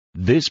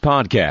This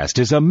podcast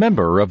is a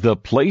member of the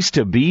Place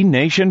to Be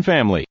Nation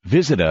family.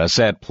 Visit us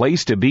at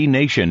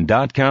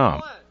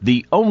placetobenation.com,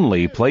 the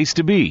only place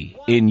to be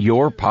in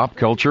your pop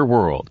culture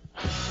world.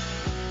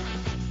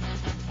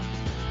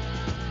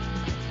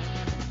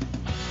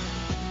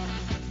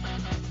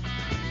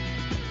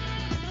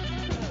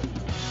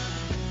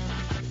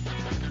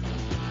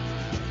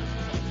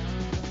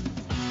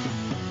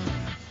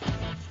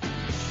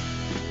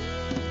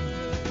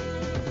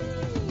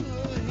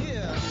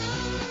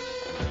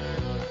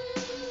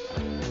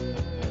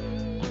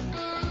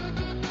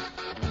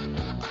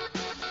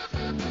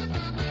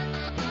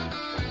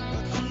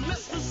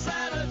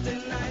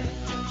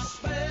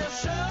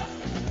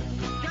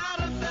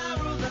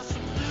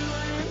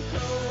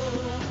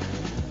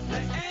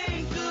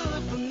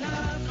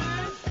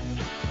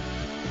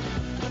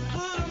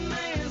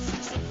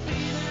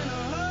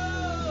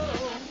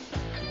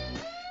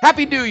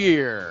 Happy New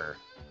Year,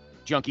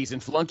 junkies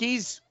and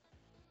flunkies.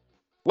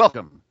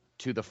 Welcome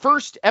to the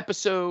first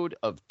episode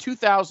of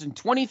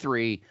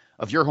 2023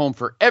 of your home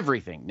for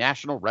everything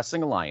National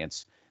Wrestling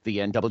Alliance, the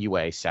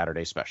NWA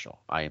Saturday Special.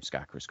 I am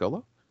Scott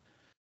Criscolo,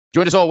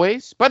 joined as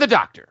always by the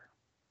Doctor.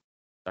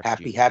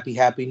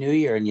 Happy New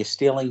Year, and you're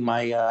stealing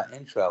my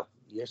intro.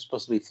 You're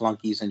supposed to be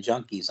flunkies and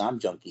junkies. I'm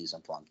junkies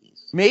and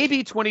flunkies.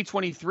 Maybe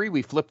 2023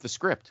 we flipped the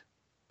script.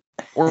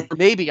 Or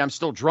maybe I'm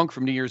still drunk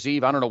from New Year's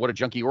Eve. I don't know what a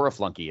junkie or a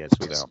flunky is.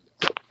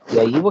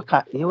 Yeah, you were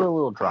a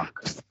little drunk.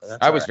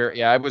 I was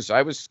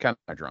kind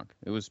of drunk.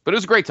 But it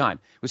was a great time.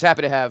 I was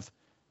happy to have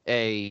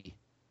a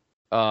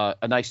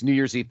nice New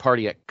Year's Eve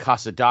party at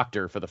Casa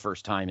Doctor for the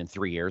first time in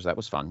 3 years. That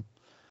was fun.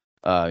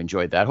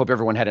 Enjoyed that. Hope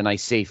everyone had a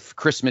nice, safe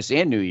Christmas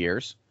and New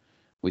Year's.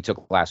 We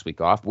took last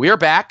week off. We are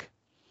back,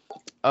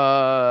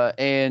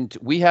 and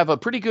we have a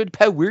pretty good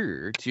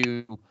power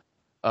to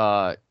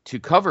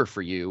cover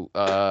for you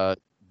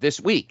this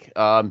week.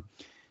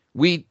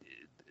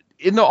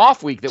 In the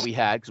off week that we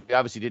had, because we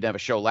obviously didn't have a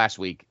show last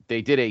week,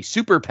 they did a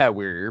super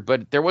power,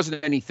 but there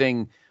wasn't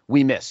anything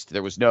we missed.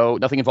 There was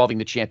nothing involving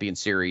the Champion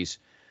Series.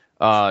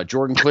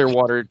 Jordan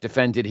Clearwater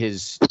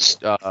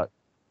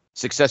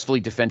successfully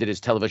defended his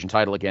television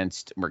title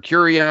against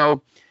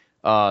Mercurio.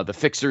 The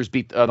Fixers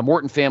the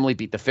Morton family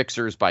beat the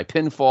Fixers by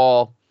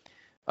pinfall.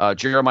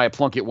 Jeremiah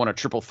Plunkett won a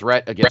triple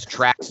threat against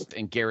Trax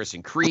and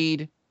Garrison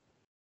Creed.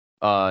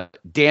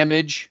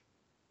 Damage,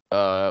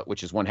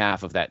 which is one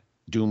half of that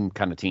Doom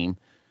kind of team.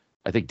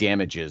 I think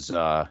Damage is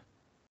that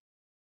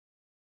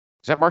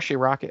Marche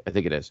Rocket? I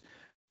think it is.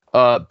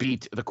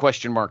 Beat the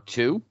Question Mark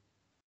 2.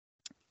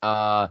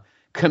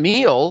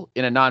 Camille,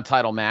 in a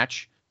non-title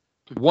match,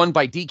 won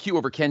by DQ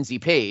over Kenzie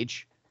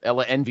Page.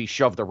 Ella Envy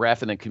shoved the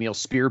ref, and then Camille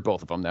speared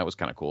both of them. That was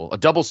kind of cool. A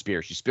double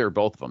spear. She speared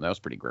both of them. That was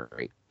pretty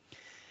great.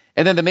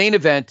 And then the main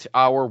event,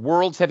 our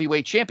world's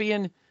heavyweight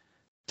champion,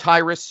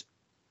 Tyrus,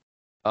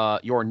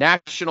 your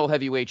national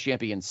heavyweight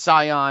champion,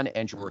 Scion,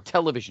 and your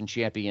television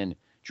champion,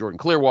 Jordan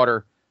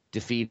Clearwater,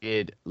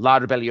 defeated La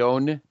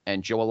Rebellion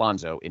and Joe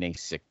Alonzo in a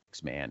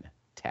 6-man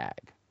tag.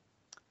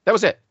 That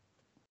was it.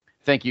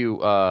 Thank you,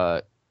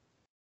 my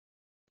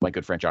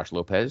good friend Josh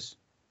Lopez,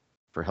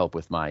 for help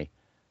with my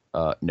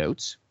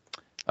notes.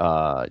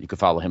 You can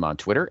follow him on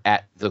Twitter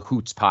at The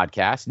Hoots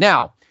Podcast.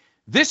 Now,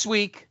 this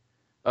week's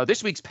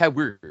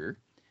power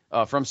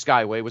from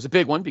Skyway was a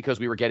big one because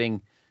we were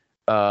getting,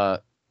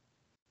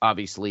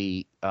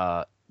 obviously,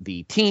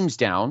 the teams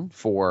down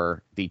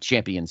for the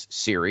Champions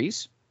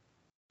Series.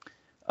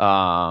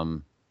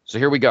 So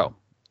here we go.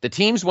 The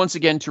teams, once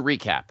again, to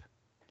recap.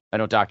 I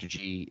know Dr.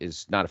 G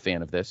is not a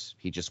fan of this.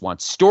 He just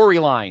wants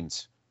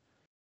storylines.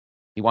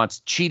 He wants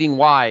cheating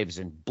wives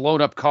and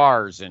blown up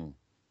cars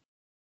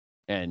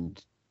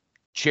and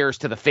chairs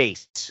to the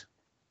face.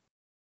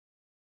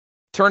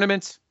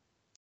 Tournaments,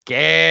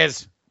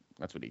 gas.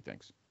 That's what he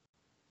thinks.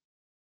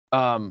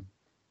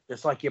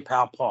 Just like your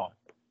pal Paul.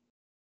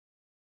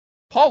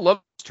 Paul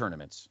loves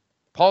tournaments.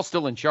 Paul's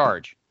still in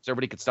charge, so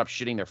everybody could stop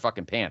shitting their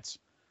fucking pants.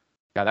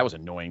 God, that was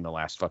annoying the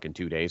last fucking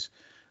 2 days.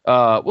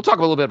 We'll talk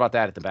a little bit about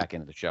that at the back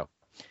end of the show.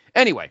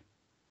 Anyway,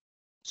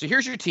 so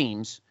here's your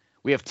teams.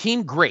 We have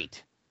Team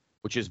Great,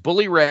 which is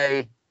Bully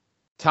Ray,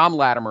 Tom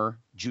Latimer,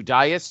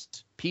 Judias,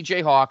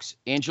 PJ Hawks,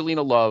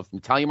 Angelina Love,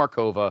 Natalia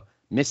Markova,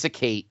 Missa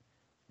Kate,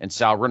 and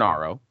Sal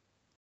Renaro.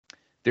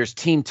 There's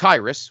Team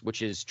Tyrus,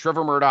 which is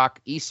Trevor Murdoch,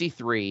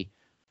 EC3,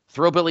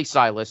 Throwbilly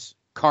Silas,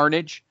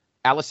 Carnage,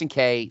 Allison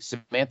Kay,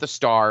 Samantha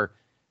Starr,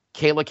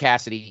 Kayla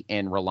Cassidy,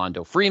 and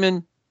Rolando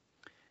Freeman.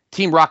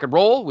 Team Rock and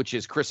Roll, which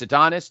is Chris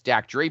Adonis,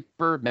 Dak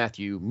Draper,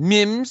 Matthew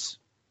Mims.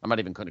 I'm not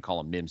even going to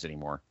call him Mims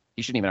anymore.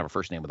 He shouldn't even have a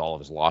first name with all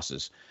of his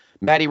losses.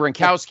 Maddie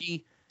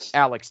Rinkowski,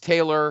 Alex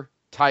Taylor,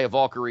 Taya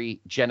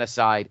Valkyrie,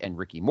 Genocide, and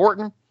Ricky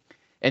Morton.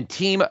 And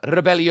Team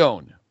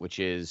Rebellion, which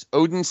is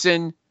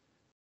Odinson,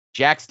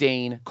 Jax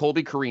Dane,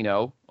 Colby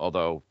Carino,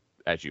 although,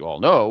 as you all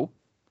know,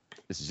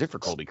 this is it for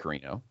Colby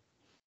Carino.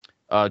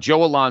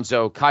 Joe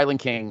Alonzo, Kylan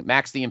King,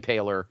 Max the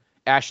Impaler,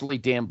 Ashley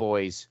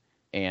Damboys,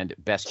 and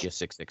Bestia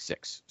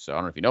 666. So I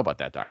don't know if you know about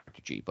that,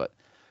 Dr. G, but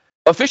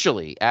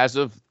officially, as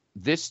of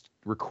this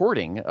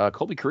recording,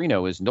 Colby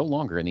Carino is no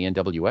longer in the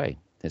NWA.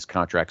 His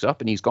contract's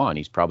up and he's gone.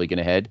 He's probably going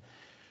to head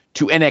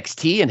to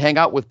NXT and hang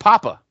out with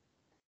Papa.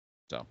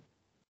 So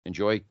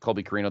enjoy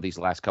Colby Corino these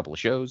last couple of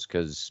shows,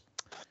 because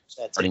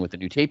starting with the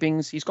new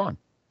tapings, he's gone.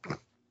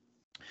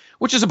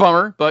 Which is a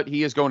bummer, but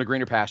he is going to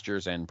greener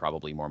pastures and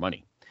probably more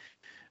money.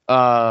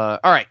 All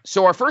right,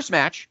 so our first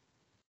match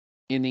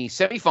in the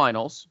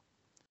semifinals,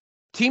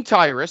 Team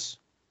Tyrus.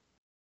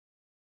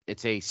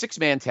 It's a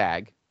 6-man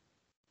tag.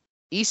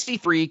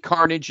 EC3,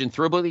 Carnage, and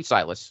Thrillbilly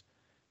Silas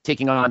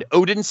taking on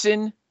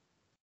Odinson,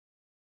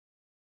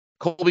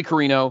 Colby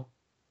Corino,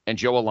 and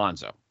Joe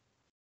Alonzo.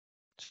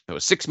 So a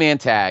 6-man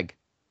tag.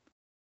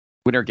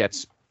 Winner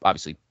gets,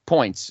 obviously,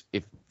 points.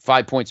 If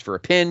 5 points for a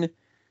pin,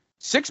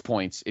 6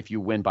 points if you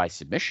win by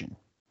submission.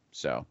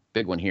 So,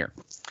 big one here.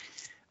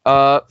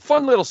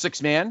 Fun little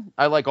 6-man.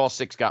 I like all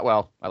 6 guys.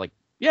 Well, I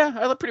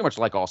pretty much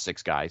like all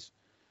 6 guys.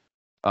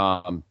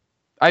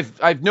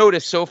 I've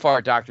noticed so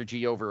far, Dr.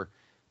 G, over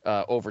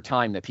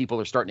time, that people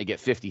are starting to get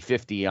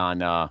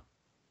 50-50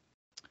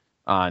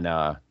 on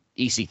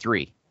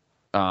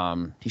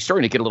EC3. He's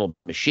starting to get a little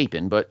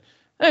misshapen, but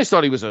I just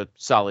thought he was a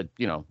solid,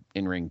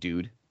 in-ring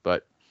dude.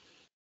 But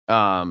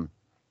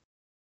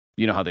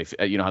you know how the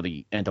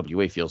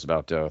NWA feels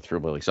about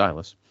Thrillbilly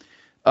Silas.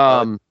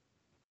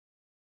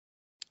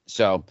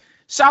 So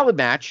solid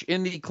match.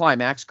 In the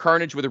climax,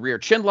 Carnage with a rear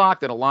chinlock,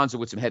 then Alonzo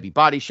with some heavy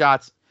body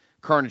shots.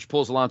 Carnage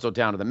pulls Alonzo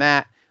down to the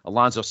mat.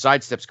 Alonzo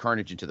sidesteps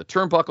Carnage into the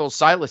turnbuckle.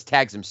 Silas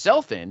tags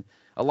himself in.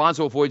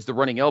 Alonzo avoids the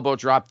running elbow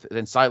drop.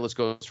 Then Silas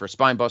goes for a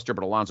spine buster,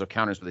 but Alonzo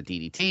counters with a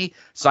DDT.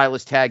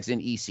 Silas tags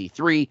in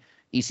EC3.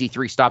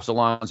 EC3 stops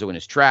Alonzo in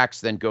his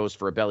tracks, then goes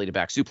for a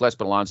belly-to-back suplex,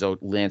 but Alonzo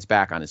lands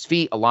back on his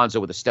feet. Alonzo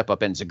with a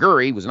step-up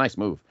enziguri was a nice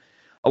move.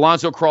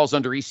 Alonzo crawls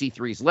under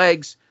EC3's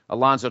legs.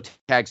 Alonzo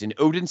tags in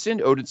Odinson.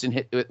 Odinson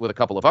hit it with a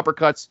couple of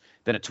uppercuts,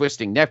 then a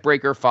twisting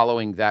neckbreaker,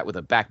 following that with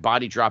a back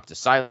body drop to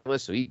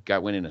Silas, so he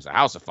got winning as a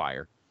house of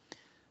fire.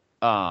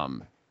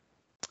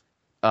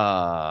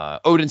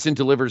 Odinson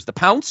delivers the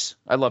pounce.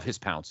 I love his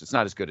pounce. It's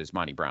not as good as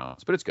Monty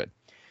Brown's, but it's good.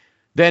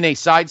 Then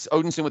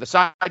Odinson with a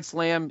side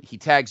slam. He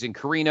tags in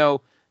Corino,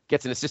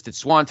 gets an assisted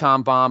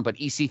swanton bomb, but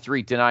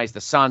EC3 denies the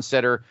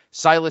Sunsetter.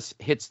 Silas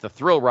hits the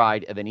thrill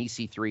ride, and then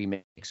EC3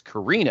 makes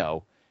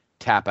Corino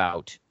tap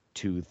out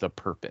to the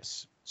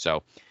purpose.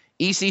 So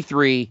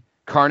EC3,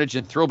 Carnage,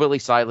 and Thrillbilly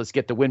Silas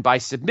get the win by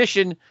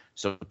submission.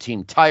 So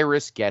Team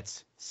Tyrus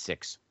gets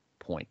 6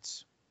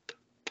 points.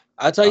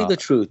 I'll tell you the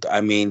truth.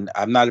 I mean,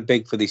 I'm not a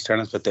big for these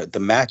tournaments, but the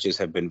matches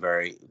have been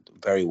very,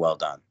 very well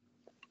done.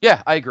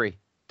 Yeah, I agree.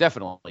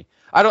 Definitely.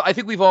 I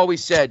think we've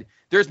always said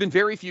there's been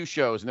very few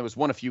shows, and there was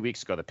one a few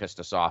weeks ago that pissed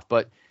us off,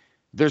 but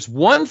there's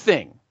one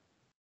thing,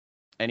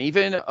 and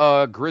even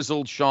a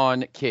grizzled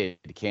Sean Kidd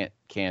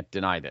can't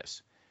deny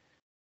this.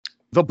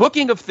 The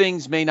booking of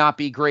things may not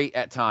be great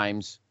at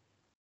times,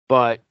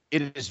 but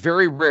it is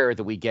very rare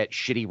that we get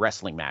shitty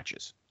wrestling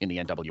matches in the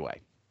NWA.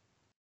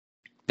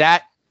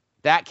 That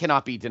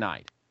cannot be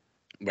denied.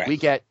 Right. We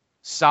get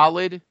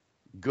solid,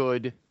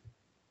 good.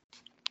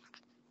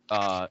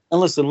 And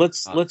listen,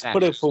 let's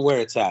put it for where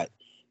it's at.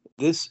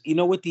 This,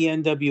 what the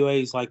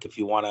NWA is like, if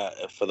you want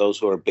to, for those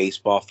who are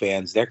baseball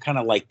fans, they're kind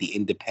of like the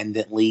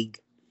independent league.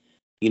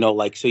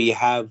 So you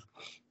have,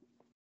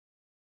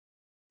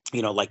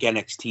 like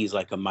NXT is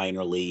like a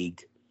minor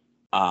league.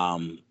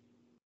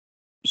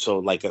 So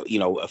like a,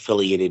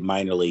 affiliated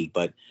minor league,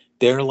 but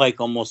they're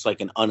like almost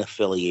like an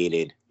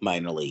unaffiliated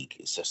minor league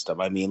system.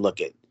 I mean, look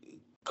at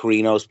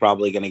Corino's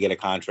probably going to get a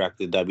contract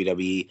with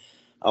WWE.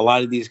 A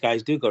lot of these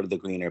guys do go to the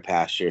greener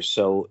pasture.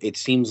 So it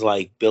seems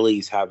like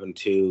Billy's having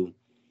to,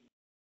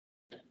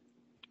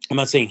 I'm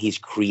not saying he's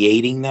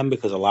creating them,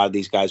 because a lot of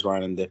these guys were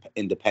on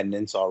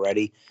independence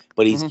already,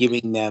 but he's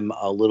giving them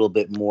a little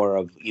bit more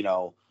of,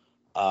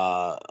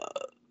 a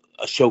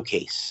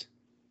showcase.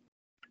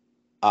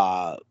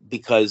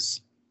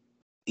 Because,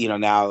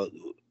 now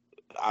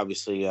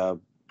obviously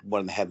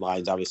one of the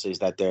headlines obviously is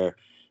that they're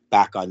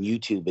back on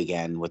YouTube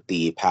again with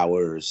the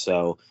Powers.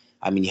 So,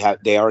 I mean,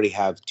 they already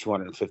have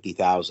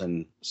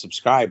 250,000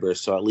 subscribers,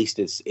 so at least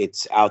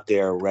it's out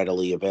there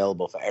readily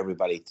available for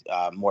everybody,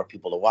 more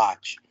people to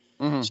watch.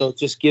 Mm-hmm. So it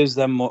just gives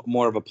them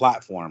more of a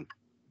platform.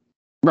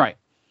 Right.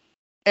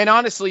 And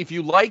honestly, if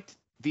you liked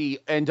the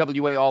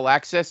NWA All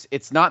Access,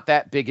 it's not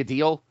that big a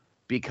deal,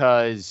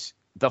 because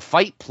the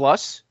Fight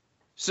Plus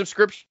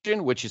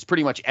subscription, which is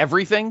pretty much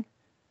everything,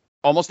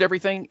 almost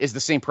everything, is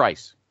the same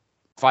price.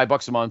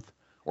 $5 a month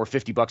or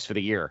 $50 for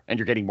the year, and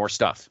you're getting more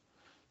stuff.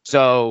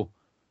 So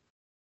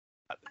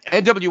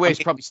NWA is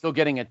probably still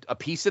getting a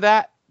piece of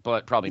that,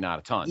 but probably not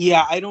a ton.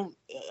 Yeah,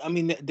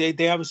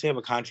 they obviously have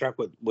a contract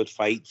with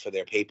Fight for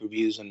their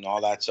pay-per-views and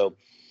all that. So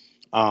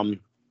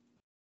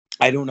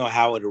I don't know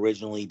how it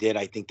originally did.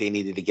 I think they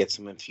needed to get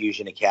some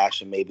infusion of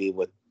cash, and maybe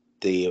with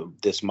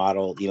this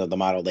model, the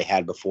model they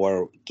had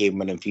before gave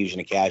him an infusion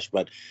of cash,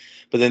 but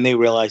then they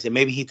realized that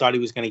maybe he thought he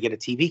was going to get a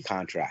TV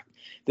contract.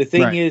 The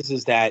thing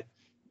is that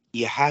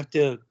you have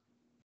to,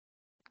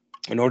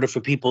 in order for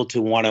people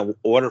to want to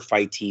order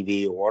Fight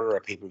TV or order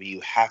a pay-per-view,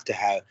 you have to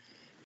have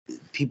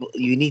people,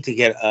 you need to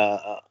get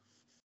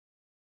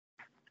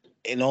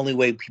and only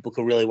way people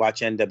could really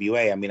watch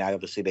NWA. I mean,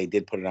 obviously they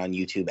did put it on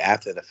YouTube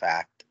after the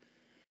fact.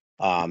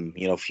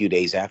 A few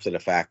days after the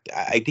fact.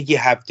 I think you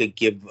have to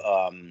give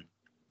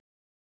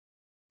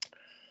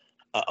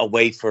a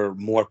way for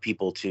more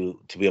people to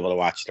be able to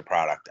watch the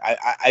product.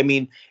 I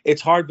mean,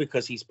 it's hard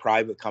because he's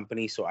private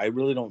company, so I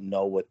really don't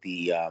know what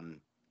the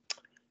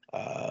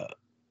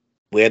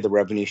where the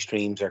revenue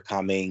streams are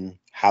coming,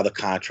 how the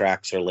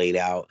contracts are laid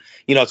out.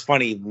 It's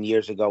funny,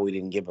 years ago we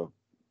didn't give a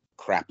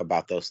crap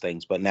about those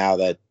things, but now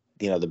that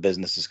the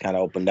business is kind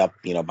of opened up,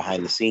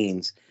 behind the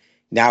scenes,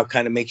 now it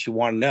kind of makes you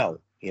want to know,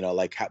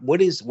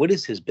 what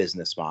is his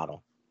business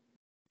model?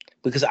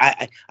 Because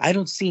I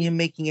don't see him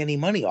making any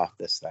money off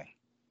this thing.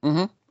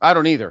 Mm-hmm. I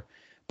don't either.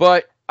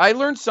 But I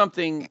learned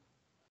something.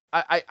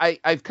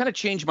 I've kind of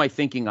changed my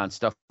thinking on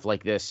stuff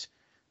like this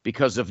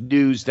because of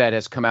news that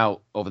has come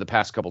out over the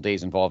past couple of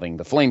days involving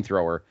the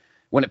flamethrower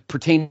when it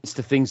pertains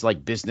to things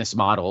like business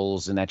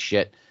models and that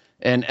shit.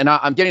 And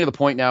I'm getting to the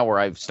point now where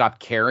I've stopped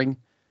caring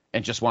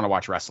and just want to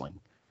watch wrestling.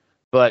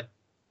 But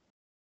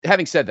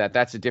having said that, the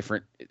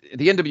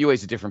NWA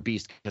is a different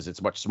beast because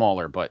it's much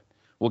smaller, but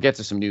we'll get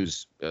to some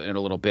news in a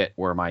little bit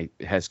where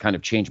has kind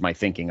of changed my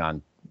thinking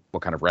on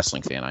what kind of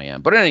wrestling fan I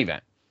am. But in any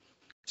event,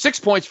 6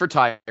 points for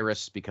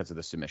Tyrus because of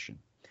the submission.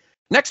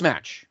 Next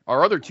match,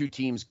 our other two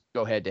teams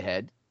go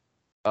head-to-head.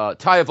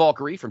 Taya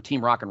Valkyrie from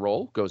Team Rock and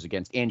Roll goes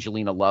against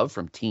Angelina Love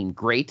from Team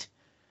Great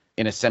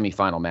in a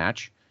semifinal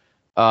match.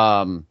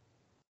 Taya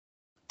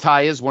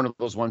is one of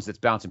those ones that's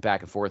bouncing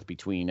back and forth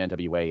between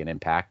NWA and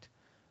Impact.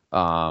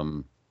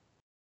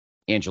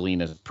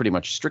 Angelina's pretty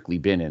much strictly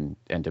been in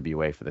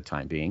NWA for the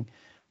time being.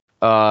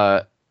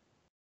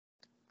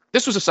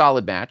 This was a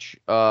solid match.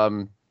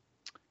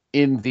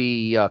 In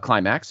the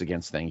climax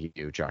against, thank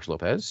you, Josh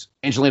Lopez,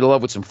 Angelina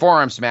Love with some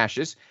forearm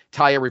smashes.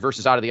 Taya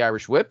reverses out of the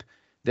Irish Whip.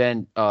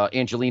 Then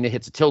Angelina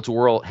hits a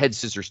tilt-a-whirl head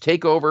scissors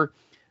takeover.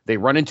 They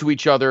run into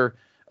each other.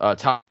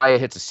 Taya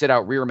hits a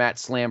sit-out rear mat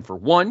slam for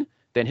 1,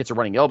 then hits a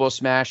running elbow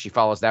smash. She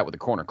follows that with a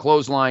corner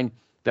clothesline,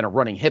 then a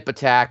running hip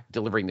attack,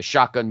 delivering the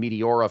shotgun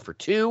Meteora for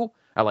 2.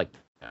 I like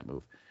that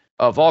move.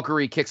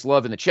 Valkyrie kicks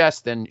Love in the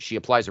chest, then she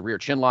applies a rear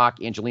chin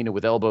lock. Angelina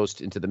with elbows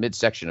into the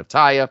midsection of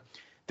Taya.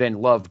 Then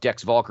Love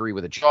decks Valkyrie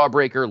with a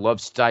jawbreaker. Love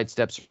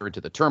sidesteps her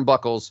into the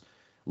turnbuckles.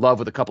 Love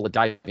with a couple of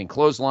diving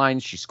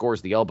clotheslines. She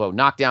scores the elbow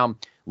knockdown.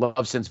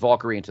 Love sends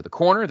Valkyrie into the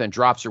corner, then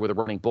drops her with a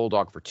running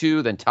bulldog for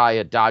 2. Then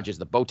Taya dodges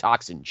the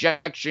Botox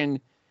injection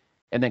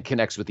and then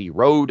connects with the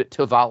Road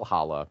to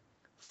Valhalla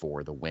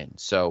for the win.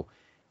 So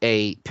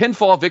a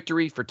pinfall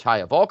victory for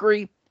Taya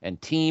Valkyrie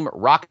and Team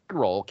Rock and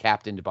Roll,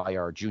 captained by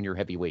our junior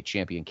heavyweight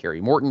champion,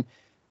 Kerry Morton,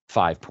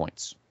 5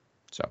 points.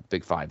 So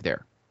big 5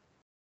 there.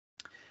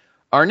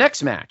 Our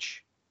next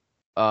match,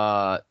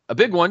 a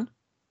big one.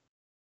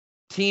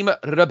 Team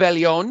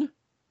Rebellion,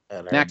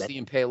 Max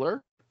the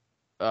Impaler.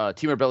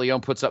 Team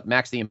Rebellion puts up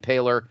Max the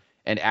Impaler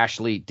and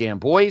Ashley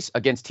D'Amboise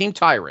against Team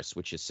Tyrus,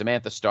 which is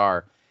Samantha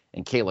Starr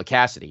and Kayla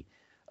Cassidy.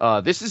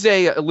 This is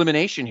a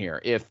elimination here.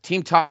 If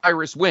Team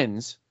Tyrus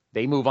wins,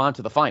 they move on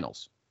to the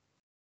finals.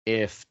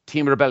 If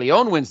Team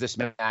Rebellion wins this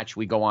match,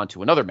 we go on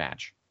to another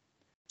match.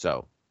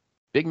 So,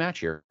 big match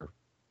here.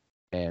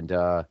 And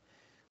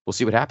we'll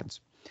see what happens.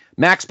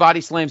 Max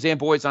body slams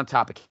Amboise on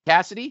top of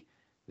Cassidy.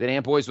 Then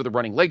Amboise with a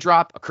running leg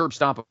drop, a curb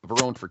stomp of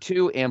her own for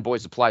 2.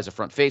 Amboise applies a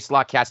front face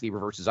lock. Cassidy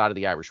reverses out of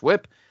the Irish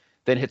Whip.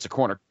 Then hits a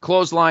corner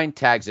clothesline,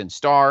 tags in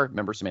Starr.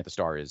 Remember, Samantha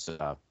Starr is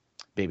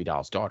Baby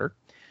Doll's daughter.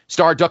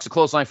 Starr ducks a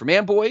clothesline from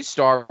Amboise.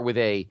 Starr with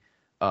a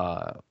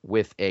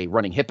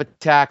running hip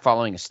attack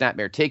following a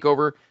snapmare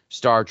takeover.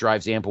 Starr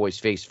drives Amboise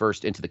face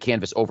first into the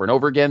canvas over and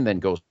over again, then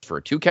goes for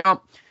a 2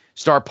 count.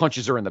 Starr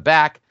punches her in the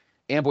back.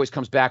 Amboise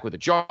comes back with a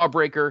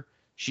jawbreaker.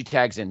 She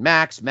tags in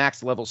Max.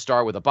 Max levels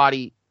Starr with a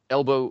body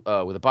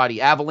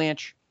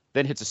avalanche,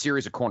 then hits a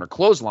series of corner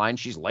clotheslines.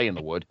 She's laying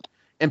the wood.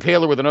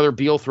 Impaler with another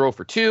Beal throw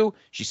for 2.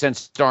 She sends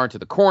Starr into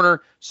the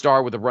corner.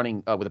 Starr with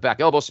a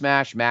back elbow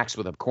smash. Max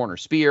with a corner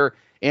spear.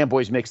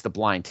 Amboise makes the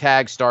blind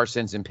tag. Starr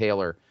sends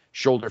Impaler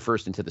shoulder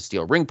first into the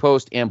steel ring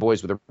post.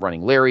 Amboise with a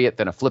running lariat,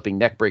 then a flipping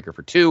neck breaker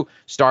for 2.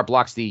 Starr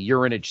blocks the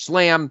urinage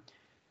slam.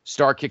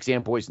 Starr kicks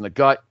Amboise in the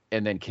gut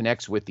and then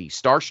connects with the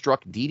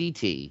Starstruck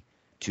DDT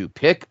to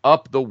pick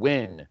up the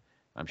win.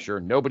 I'm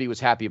sure nobody was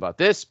happy about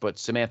this, but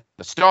Samantha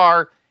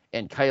Starr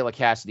and Kayla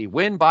Cassidy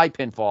win by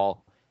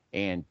pinfall,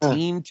 and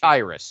Team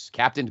Tyrus,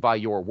 captained by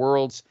your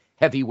world's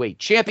heavyweight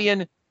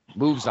champion,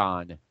 moves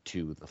on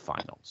to the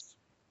finals.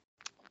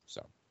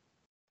 So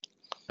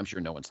I'm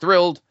sure no one's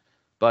thrilled,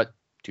 but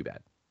too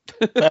bad.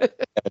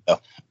 So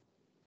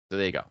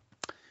there you go.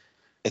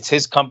 It's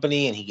his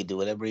company, and he can do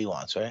whatever he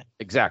wants, right?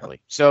 Exactly.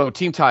 So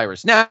Team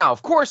Tyrus. Now,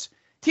 of course,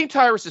 Team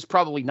Tyrus is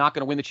probably not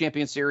going to win the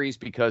Champion Series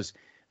because,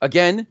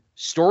 again,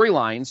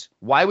 storylines.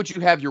 Why would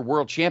you have your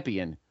world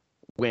champion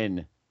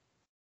win?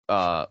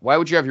 Why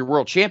would you have your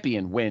world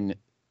champion win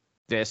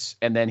this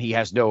and then he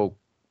has no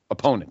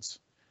opponents?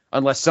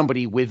 Unless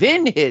somebody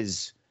within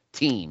his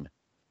team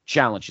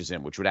challenges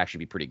him, which would actually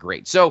be pretty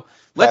great. So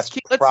let's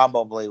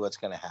probably what's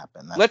going to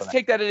happen. Let's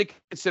take that into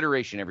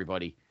consideration,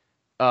 everybody.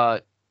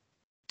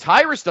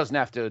 Tyrus doesn't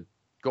have to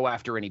go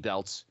after any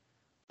belts.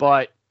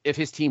 But if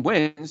his team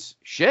wins,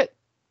 shit,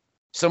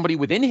 somebody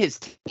within his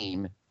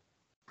team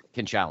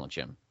can challenge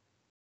him.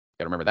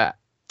 Got to remember that.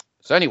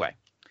 So anyway,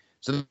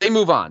 so they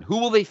move on. Who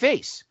will they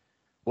face?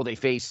 Will they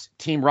face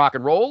Team Rock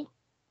and Roll?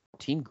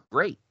 Team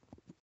Great.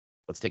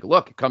 Let's take a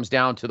look. It comes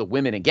down to the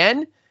women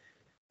again.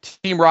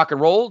 Team Rock and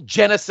Roll,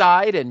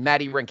 Genocide and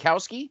Maddie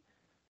Renkowski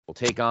will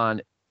take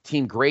on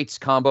Team Great's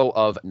combo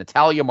of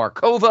Natalia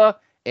Markova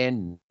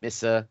and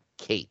Missa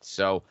Kate.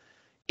 So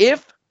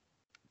if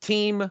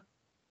Team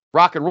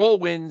Rock and Roll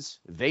wins,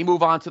 they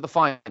move on to the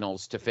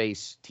finals to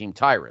face Team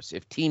Tyrus.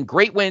 If Team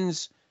Great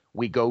wins,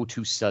 we go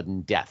to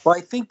sudden death. Well,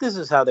 I think this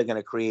is how they're going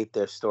to create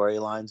their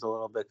storylines a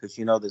little bit, because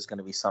there's going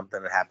to be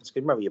something that happens.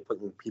 Because remember, you're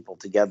putting people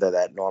together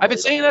that normally. I've been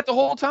saying that the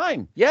whole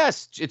time.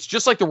 Yes, it's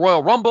just like the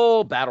Royal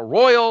Rumble, Battle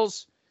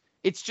Royals.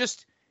 It's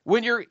just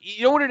when you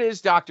know what it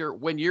is, Doctor,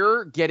 when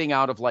you're getting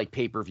out of like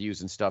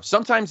pay-per-views and stuff,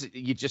 sometimes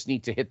you just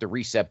need to hit the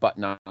reset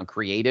button on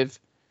creative.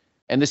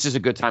 And this is a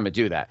good time to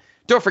do that.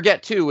 Don't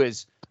forget, too,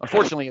 is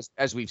unfortunately,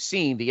 as we've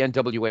seen, the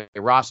NWA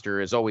roster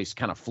is always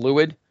kind of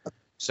fluid.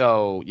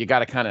 So you got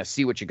to kind of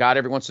see what you got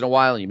every once in a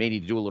while, and you may need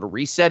to do a little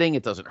resetting.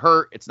 It doesn't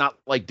hurt. It's not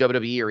like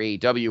WWE or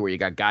AEW where you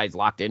got guys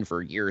locked in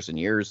for years and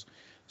years.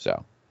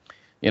 So,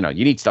 you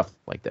need stuff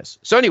like this.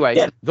 So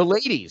anyway, The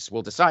ladies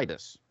will decide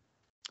this.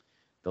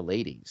 The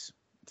ladies.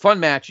 Fun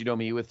match,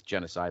 me with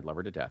Genocide, love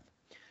her to death.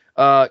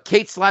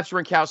 Kate slaps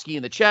Renkowski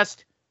in the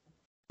chest.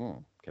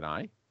 Can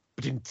I?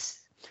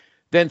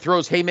 Then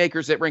throws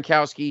haymakers at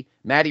Renkowski.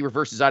 Maddie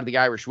reverses out of the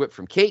Irish whip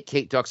from Kate.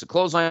 Kate ducks a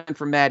clothesline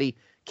from Maddie.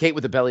 Kate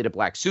with a belly to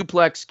black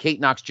suplex. Kate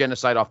knocks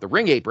Genocide off the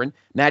ring apron.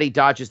 Maddie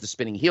dodges the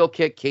spinning heel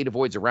kick. Kate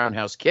avoids a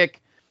roundhouse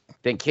kick.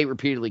 Then Kate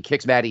repeatedly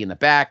kicks Maddie in the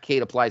back.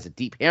 Kate applies a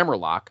deep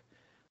hammerlock.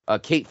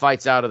 Kate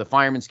fights out of the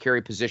fireman's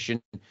carry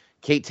position.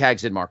 Kate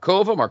tags in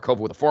Markova. Markova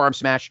with a forearm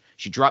smash.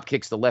 She drop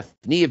kicks the left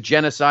knee of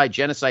Genocide.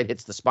 Genocide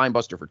hits the spine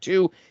buster for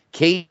 2.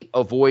 Kate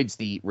avoids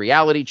the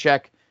reality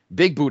check.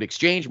 Big boot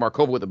exchange.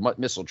 Markova with a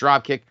missile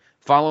drop kick.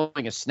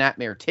 Following a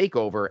snapmare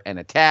takeover and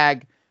a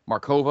tag,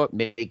 Markova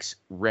makes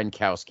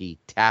Renkowski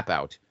tap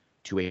out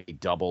to a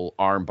double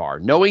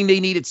armbar. Knowing they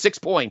needed 6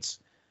 points,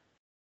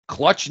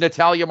 clutch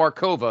Natalia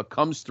Markova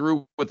comes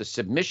through with a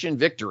submission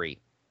victory.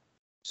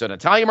 So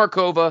Natalia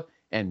Markova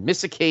and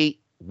Missa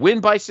Kate win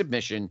by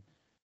submission.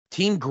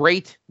 Team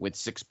Great with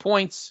 6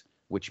 points,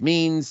 which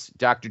means,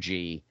 Dr.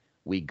 G,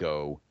 we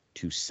go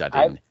to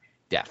sudden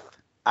death.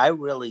 I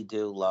really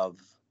do love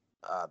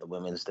the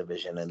women's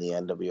division in the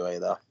NWA,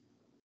 though.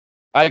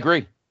 I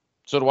agree.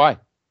 So do I.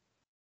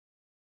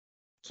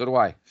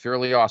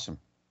 Fairly awesome.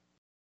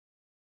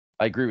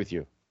 I agree with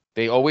you.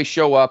 They always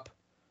show up.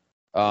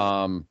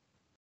 Yeah,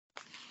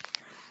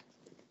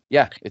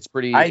 it's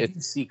pretty. I can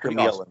see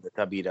Camille in the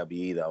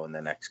WWE, though, in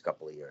the next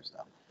couple of years,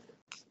 though.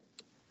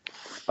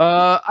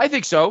 I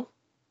think so.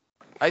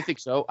 I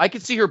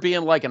could see her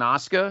being like an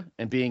Asuka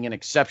and being an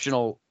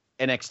exceptional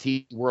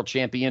NXT world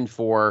champion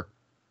for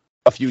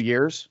a few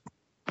years.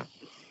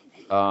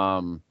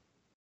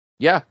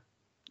 Yeah,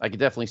 I could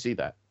definitely see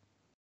that.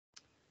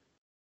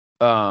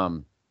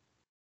 We'll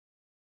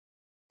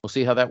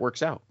see how that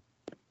works out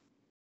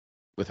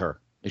with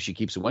her if she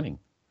keeps winning.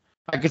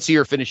 I could see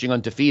her finishing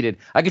undefeated.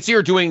 I could see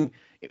her doing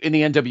in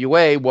the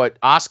NWA what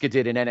Asuka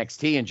did in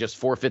NXT and just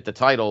forfeit the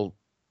title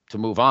to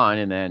move on,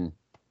 and then,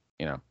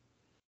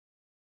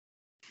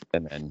 and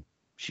then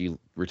she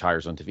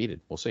retires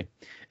undefeated. We'll see.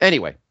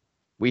 Anyway,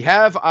 we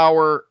have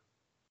our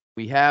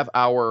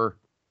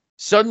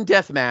sudden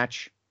death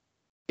match.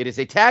 It is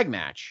a tag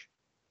match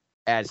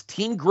as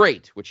Team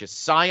Great, which is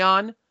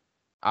Scion,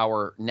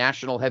 our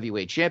national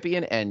heavyweight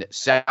champion, and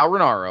Sal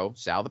Rinauro,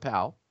 Sal the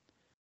Pal,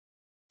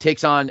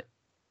 takes on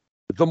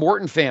the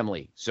Morton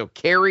family. So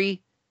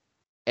Kerry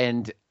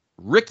and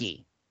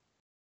Ricky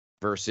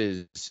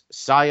versus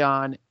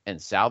Scion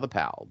and Sal the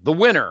Pal. The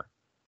winner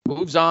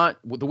moves on.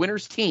 The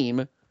winner's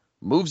team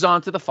moves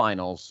on to the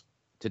finals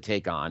to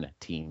take on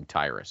Team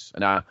Tyrus.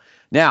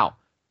 Now,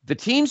 the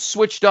teams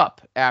switched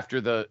up after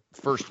the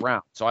first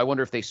round, so I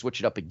wonder if they switch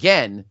it up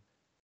again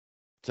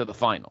to the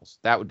finals.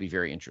 That would be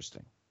very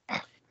interesting.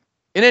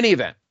 In any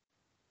event,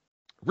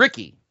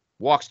 Ricky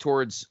walks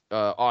towards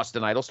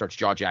Austin Idol, starts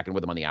jaw-jacking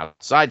with him on the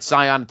outside.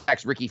 Scion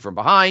attacks Ricky from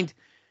behind,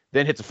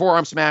 then hits a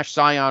forearm smash.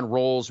 Scion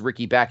rolls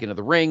Ricky back into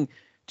the ring.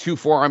 2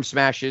 forearm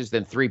smashes,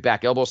 then 3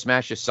 back elbow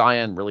smashes.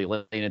 Scion really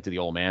laying into the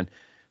old man.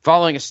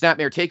 Following a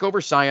snapmare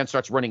takeover, Scion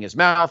starts running his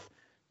mouth.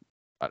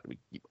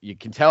 You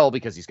can tell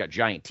because he's got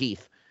giant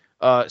teeth.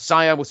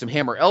 Scion with some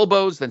hammer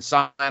elbows. Then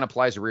Scion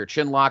applies a rear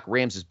chin lock,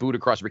 rams his boot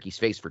across Ricky's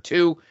face for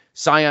 2.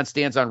 Scion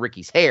stands on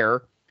Ricky's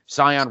hair.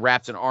 Scion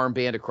wraps an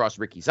armband across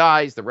Ricky's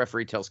eyes. The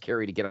referee tells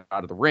Kerry to get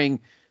out of the ring.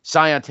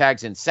 Scion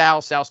tags in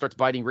Sal. Sal starts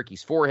biting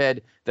Ricky's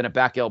forehead, then a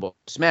back elbow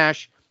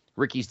smash.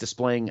 Ricky's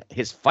displaying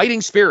his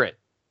fighting spirit,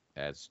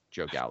 as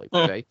Joe Galli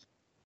would say.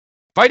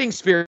 Fighting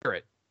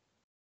spirit.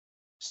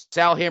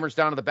 Sal hammers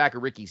down to the back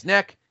of Ricky's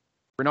neck.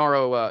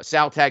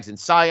 Sal tags in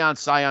Scion.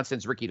 Scion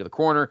sends Ricky to the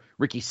corner.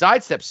 Ricky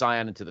sidesteps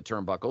Scion into the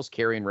turnbuckles.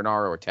 Kerry and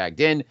Renaro are tagged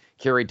in.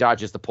 Kerry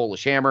dodges the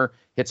Polish hammer,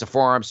 hits a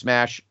forearm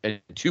smash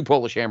and 2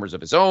 Polish hammers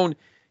of his own.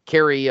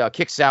 Kerry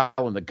kicks Sal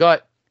in the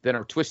gut, then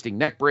a twisting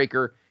neck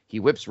breaker. He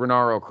whips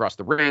Renaro across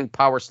the ring,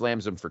 power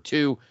slams him for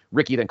 2.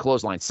 Ricky then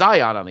clotheslines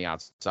Scion on the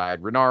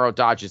outside. Renaro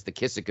dodges the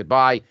kiss it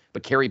goodbye,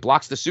 but Kerry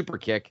blocks the super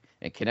kick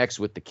and connects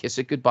with the kiss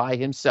it goodbye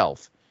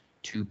himself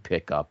to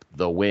pick up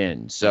the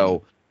win.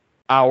 So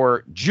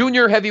our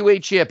junior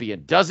heavyweight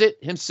champion does it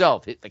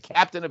himself. The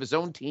captain of his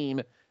own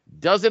team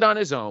does it on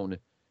his own.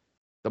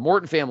 The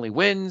Morton family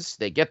wins.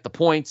 They get the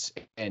points.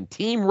 And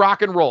Team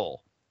Rock and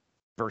Roll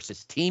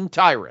versus Team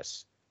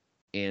Tyrus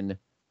in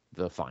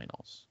the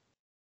finals.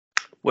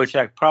 Which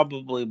I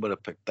probably would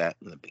have picked that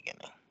in the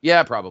beginning.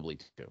 Yeah, probably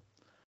too.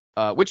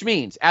 Which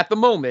means at the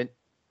moment,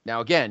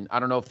 now again, I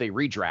don't know if they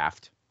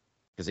redraft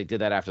because they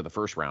did that after the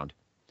first round.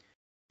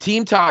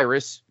 Team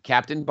Tyrus,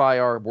 captained by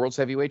our World's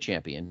Heavyweight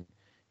Champion,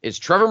 is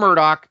Trevor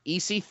Murdoch,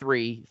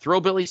 EC3,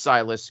 Throwbilly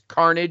Silas,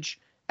 Carnage,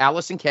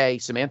 Allison Kay,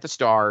 Samantha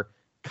Starr,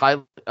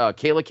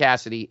 Kayla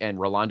Cassidy, and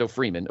Rolando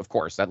Freeman. Of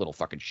course, that little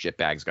fucking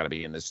shitbag's got to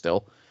be in this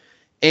still.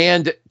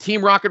 And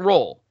Team Rock and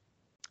Roll,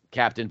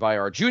 captained by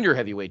our junior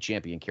heavyweight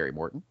champion, Kerry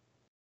Morton.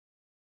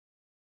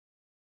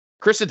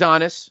 Chris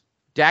Adonis,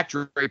 Dak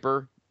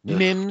Draper,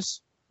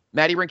 Mims,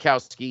 Maddie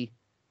Rinkowski,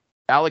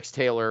 Alex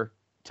Taylor,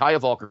 Taya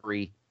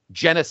Valkyrie,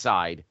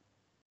 Genocide,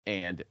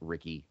 and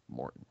Ricky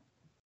Morton.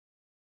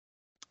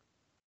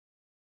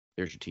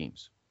 There's your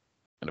teams.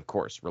 And of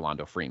course,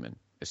 Rolando Freeman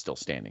is still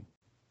standing.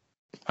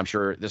 I'm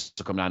sure this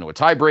will come down to a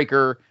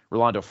tiebreaker.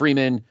 Rolando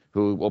Freeman,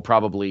 who will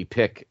probably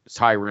pick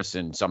Tyrus,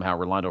 and somehow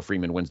Rolando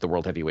Freeman wins the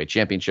World Heavyweight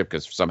Championship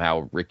because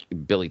somehow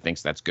Billy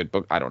thinks that's good.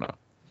 But I don't know.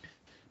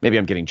 Maybe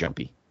I'm getting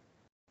jumpy.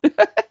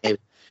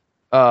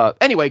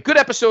 Anyway, good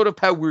episode of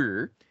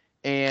Power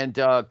and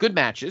good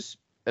matches.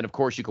 And of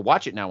course, you can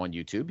watch it now on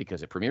YouTube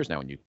because it premieres now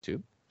on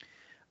YouTube.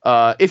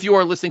 If you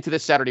are listening to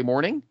this Saturday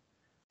morning,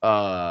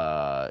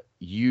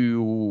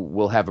 you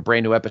will have a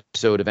brand new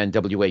episode of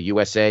NWA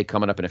USA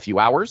coming up in a few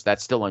hours.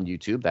 That's still on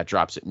YouTube. That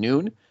drops at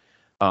noon.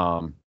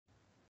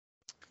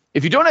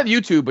 If you don't have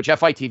YouTube, but you have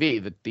Fight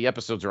TV, the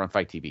episodes are on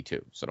Fight TV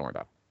too. So don't worry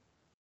about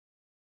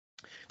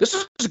it. This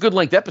was a good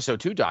length episode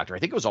too, Doctor. I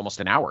think it was almost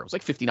an hour. It was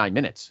like 59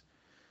 minutes.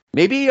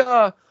 Maybe,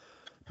 I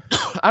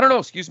don't know.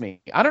 Excuse me.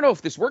 I don't know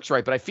if this works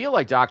right, but I feel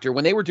like, Doctor,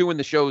 when they were doing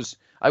the shows,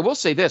 I will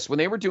say this, when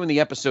they were doing the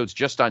episodes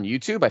just on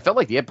YouTube, I felt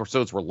like the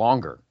episodes were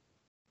longer.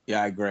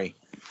 Yeah, I agree.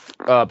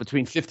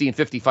 Between 50 and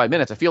 55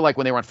 minutes. I feel like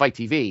when they were on Fight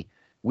TV,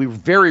 we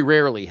very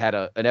rarely had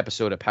an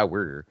episode of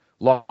Power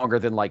longer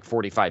than like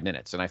 45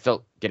 minutes. And I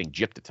felt getting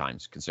gypped at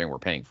times considering we're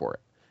paying for it.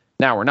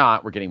 Now we're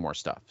not. We're getting more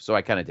stuff. So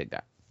I kind of dig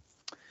that.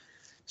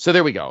 So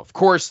there we go. Of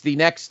course, the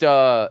next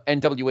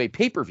NWA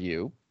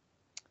pay-per-view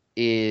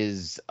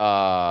is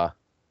Nuff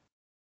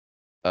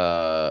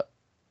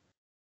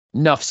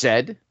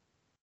Said.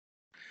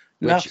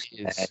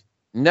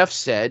 Nuff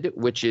Said,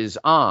 which is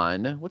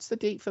on, what's the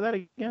date for that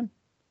again?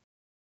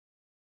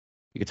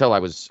 You can tell I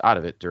was out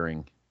of it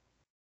during.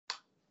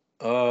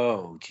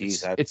 Oh,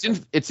 geez.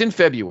 It's in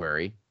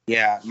February.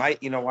 Yeah,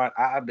 you know what?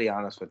 I'll be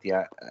honest with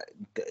you.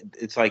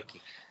 It's like,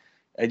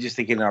 I just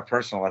think in our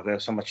personal life, we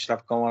have so much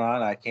stuff going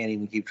on, I can't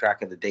even keep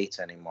track of the dates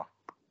anymore.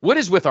 What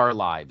is with our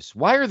lives?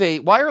 Why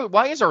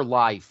is our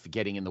life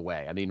getting in the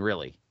way? I mean,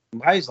 really.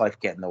 Why is life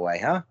getting in the way,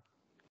 huh?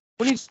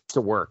 Who needs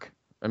to work?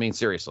 I mean,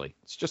 seriously,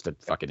 it's just a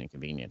fucking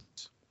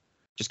inconvenience.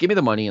 Just give me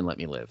the money and let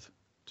me live.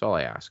 That's all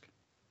I ask.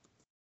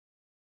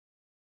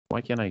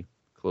 Why can't I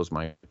close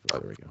my... Oh,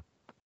 there we go.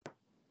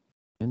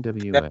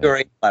 NWA.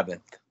 February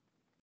 11th.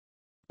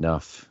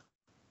 Enough.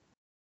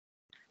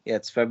 Yeah,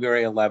 it's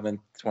February 11th,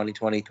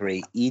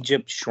 2023.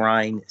 Egypt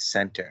Shrine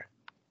Center.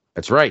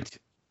 That's right.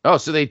 Oh,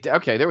 so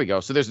okay, there we go.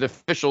 So there's an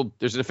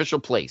official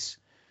place.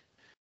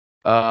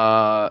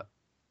 Oh,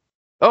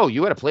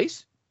 you had a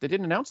place? They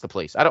didn't announce the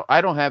place.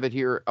 I don't have it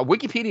here.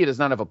 Wikipedia does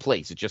not have a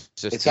place. It just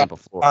says Tampa,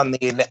 Florida. On the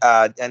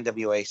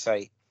NWA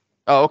site.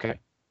 Oh, okay.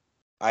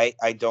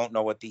 I don't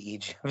know what the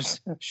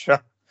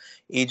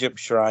Egypt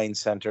Shrine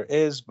Center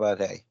is, but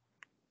hey.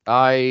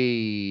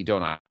 I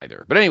don't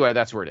either. But anyway,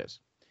 that's where it is.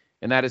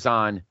 And that is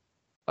on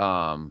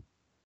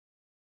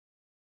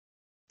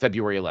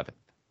February 11th,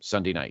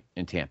 Sunday night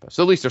in Tampa.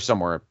 So at least they're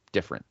somewhere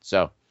different.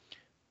 So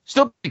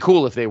still be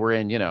cool if they were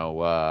in,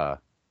 the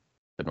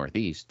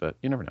Northeast, but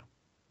you never know.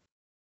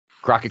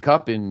 Crockett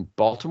Cup in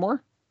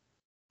Baltimore.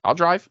 I'll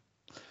drive.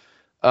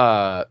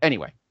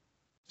 Anyway,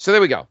 so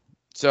there we go.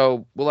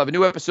 So we'll have a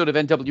new episode of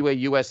NWA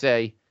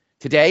USA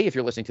today, if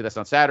you're listening to this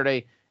on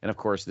Saturday. And of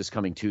course, this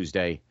coming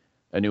Tuesday,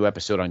 a new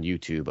episode on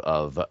YouTube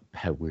of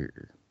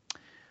Power.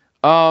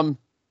 So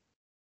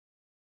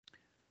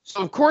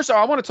of course,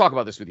 I want to talk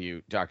about this with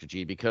you, Dr.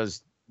 G,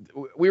 because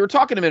we were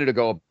talking a minute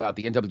ago about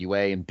the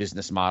NWA and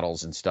business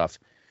models and stuff.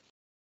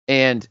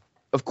 And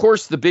of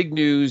course, the big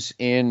news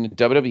in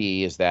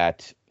WWE is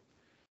that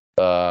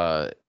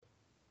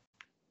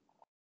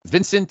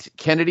Vincent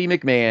Kennedy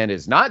McMahon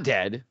is not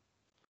dead.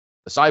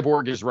 The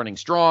cyborg is running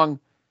strong.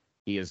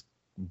 He is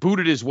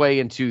booted his way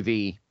into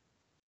the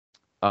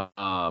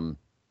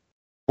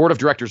board of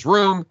directors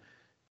room,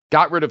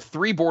 got rid of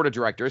 3 board of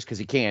directors because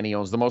he can. He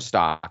owns the most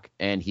stock.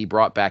 And he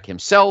brought back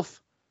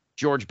himself,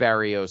 George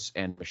Barrios,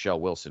 and Michelle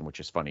Wilson, which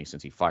is funny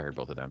since he fired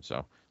both of them.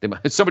 So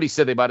somebody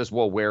said they might as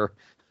well wear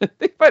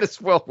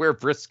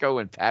Briscoe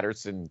and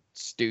Patterson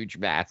stooge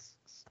masks.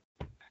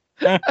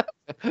 I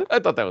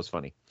thought that was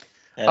funny.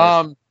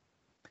 Now,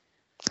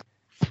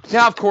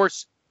 of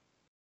course,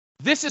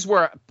 this is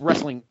where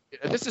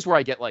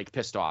I get like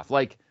pissed off.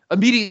 Like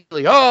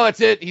immediately, oh, that's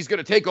it. He's going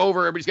to take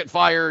over. Everybody's getting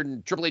fired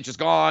and Triple H is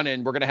gone.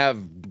 And we're going to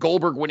have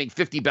Goldberg winning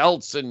 50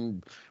 belts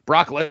and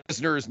Brock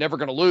Lesnar is never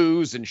going to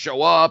lose and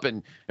show up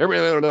and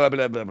everybody. Blah,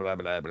 blah, blah, blah,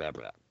 blah, blah,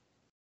 blah.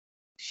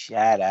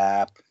 Shut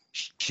up.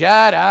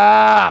 Shut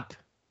up.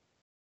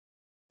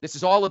 This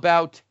is all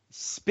about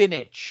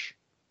spinach.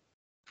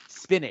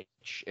 Spinach.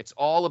 It's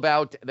all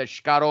about the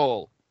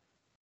Schkarol.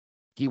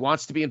 He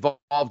wants to be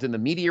involved in the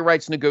media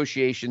rights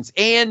negotiations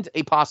and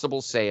a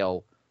possible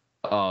sale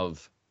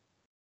of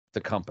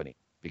the company,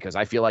 because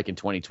I feel like in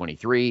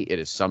 2023, it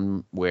is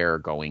somewhere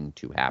going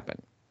to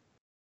happen.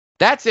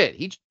 That's it.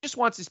 He just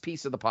wants his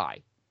piece of the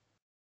pie.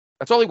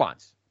 That's all he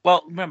wants.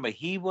 Well, remember,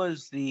 he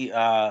was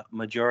the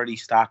majority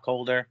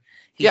stockholder.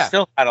 He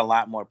still had a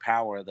lot more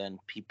power than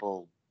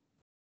people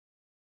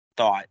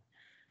thought.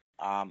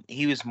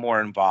 He was more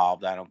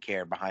involved, I don't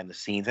care, behind the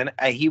scenes. And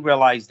he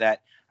realized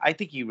that, I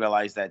think he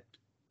realized that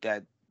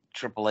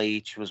Triple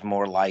H was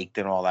more liked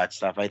and all that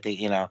stuff. I think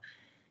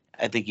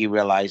he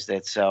realized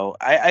it. So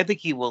I think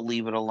he will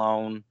leave it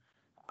alone.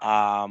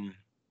 But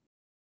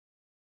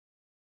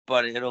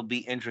it'll be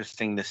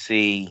interesting to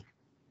see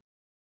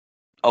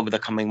over the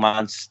coming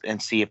months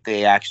and see if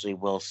they actually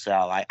will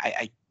sell.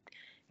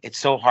 It's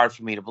so hard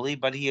for me to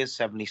believe, but he is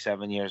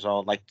 77 years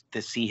old. Like,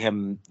 to see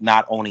him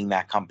not owning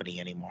that company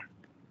anymore.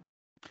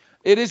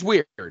 It is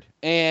weird.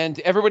 And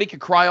everybody can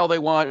cry all they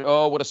want.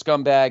 Oh, what a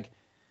scumbag.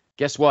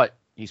 Guess what?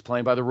 He's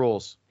playing by the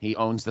rules. He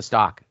owns the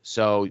stock.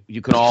 So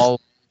you can all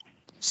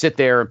sit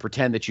there and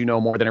pretend that you know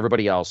more than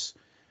everybody else.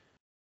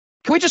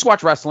 Can we just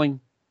watch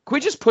wrestling? Can we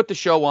just put the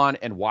show on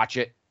and watch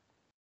it?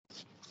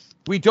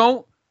 We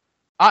don't.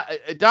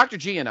 Dr.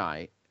 G and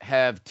I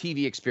have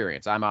TV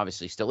experience. I'm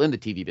obviously still in the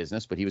TV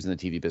business, but he was in the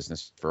TV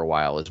business for a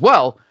while as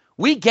well.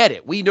 We get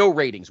it. We know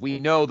ratings. We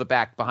know the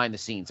behind the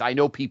scenes. I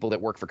know people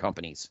that work for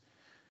companies.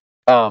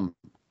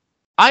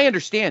 I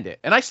understand it,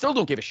 and I still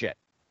don't give a shit.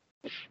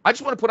 I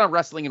just want to put on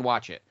wrestling and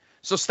watch it.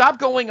 So stop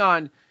going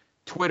on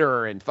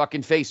Twitter and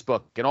fucking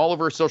Facebook and all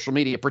over social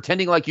media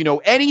pretending like you know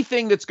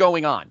anything that's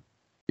going on.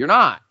 You're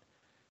not.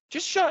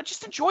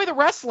 Just enjoy the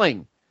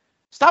wrestling.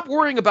 Stop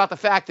worrying about the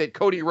fact that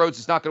Cody Rhodes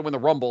is not going to win the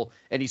Rumble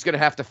and he's going to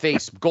have to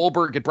face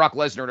Goldberg and Brock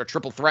Lesnar in a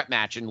triple threat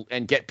match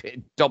and get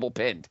double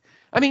pinned.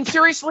 I mean,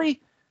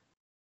 seriously,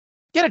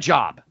 get a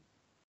job.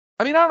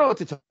 I mean, I don't know what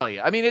to tell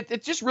you. I mean,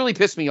 it just really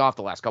pissed me off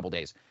the last couple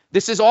days.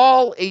 This is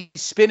all a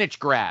spinach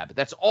grab.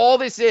 That's all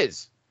this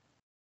is.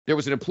 There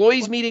was an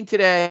employees meeting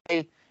today.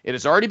 It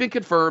has already been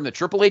confirmed that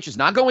Triple H is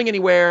not going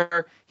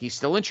anywhere. He's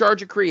still in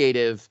charge of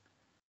creative.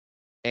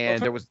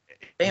 And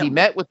he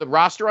met with the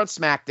roster on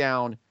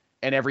SmackDown,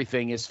 and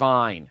everything is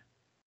fine.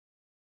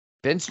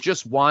 Vince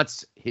just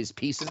wants his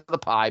pieces of the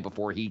pie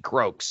before he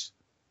croaks.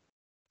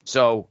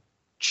 So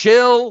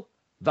chill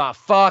the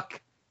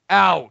fuck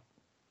out.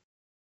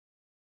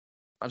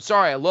 I'm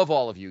sorry, I love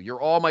all of you.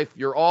 You're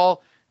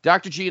all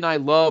Dr. G and I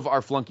love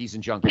our flunkies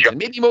and junkies. And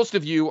maybe most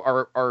of you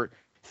are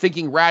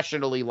thinking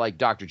rationally like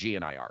Dr. G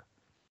and I are.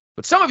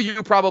 But some of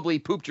you probably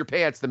pooped your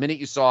pants the minute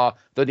you saw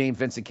the name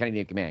Vincent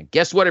Kennedy McMahon.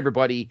 Guess what,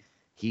 everybody?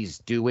 He's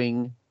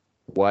doing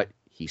what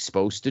he's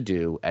supposed to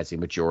do as a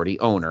majority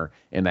owner,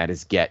 and that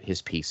is get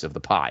his piece of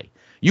the pie.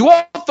 You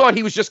all thought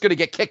he was just going to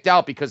get kicked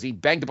out because he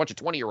banged a bunch of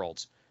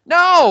 20-year-olds.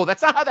 No,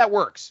 that's not how that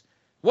works.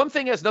 One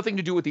thing has nothing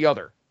to do with the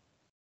other.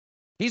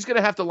 He's going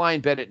to have to lie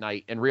in bed at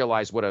night and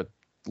realize what a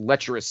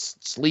lecherous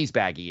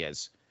sleazebag he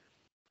is.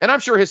 And I'm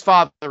sure his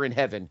father in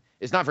heaven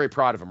is not very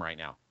proud of him right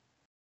now.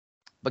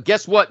 But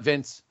guess what,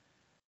 Vince?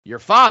 Your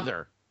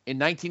father in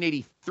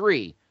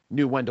 1983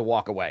 knew when to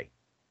walk away.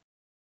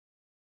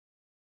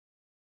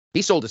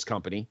 He sold his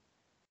company.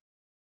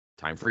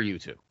 Time for you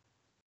to.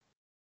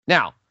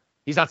 Now,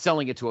 he's not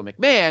selling it to a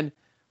McMahon,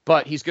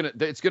 but it's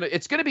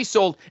gonna be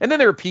sold. And then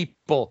there are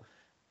people,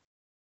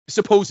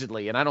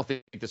 supposedly, and I don't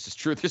think this is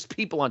true. There's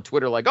people on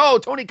Twitter like, "Oh,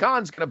 Tony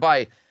Khan's gonna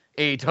buy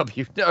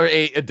AEW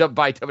or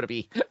buy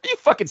WWE." Are you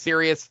fucking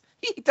serious?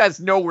 He does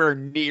nowhere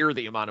near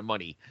the amount of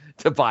money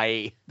to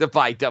buy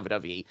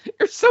WWE.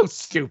 You're so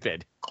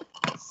stupid.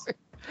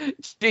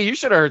 Gee, you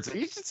should have heard.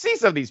 You should see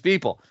some of these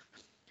people.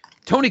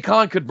 Tony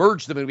Khan could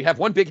merge them and we have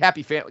one big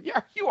happy family. Yeah,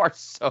 you are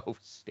so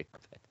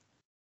stupid.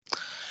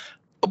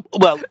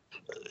 Well,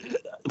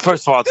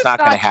 first of all, it's not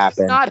going to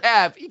happen.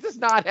 He does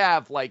not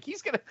have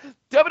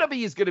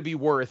WWE is going to be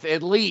worth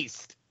at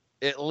least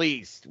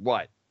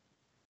what?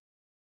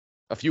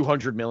 A few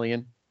 $100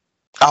 million?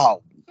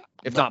 Oh,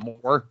 if not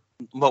more.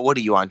 But what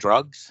are you on,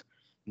 drugs?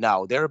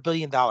 No, they're $1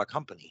 billion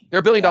company.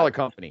 They're $1 billion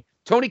company.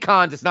 Tony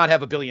Khan does not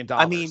have $1 billion.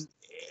 I mean,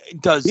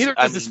 neither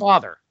does his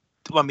father.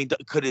 I mean,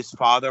 could his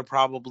father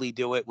probably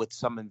do it with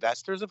some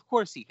investors? Of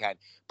course he can,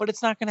 but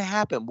it's not going to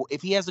happen.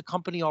 If he has a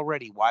company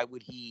already, why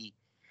would he?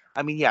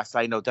 I mean, yes,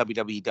 I know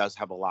WWE does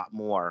have a lot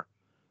more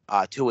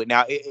to it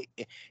now.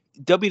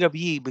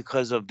 WWE,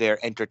 because of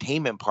their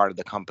entertainment part of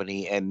the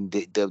company and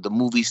the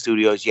movie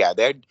studios, yeah,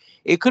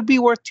 it could be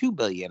worth $2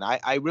 billion.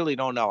 I really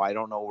don't know. I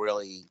don't know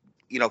really,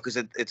 because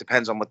it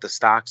depends on what the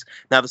stocks.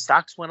 Now the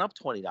stocks went up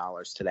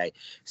 $20 today.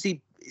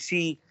 See,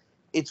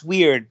 it's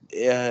weird.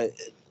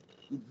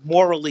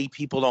 Morally,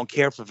 people don't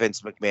care for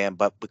Vince McMahon,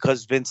 but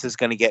because Vince is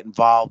going to get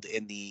involved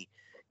in the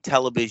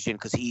television,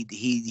 because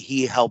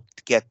he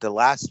helped get the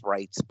last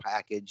rights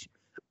package,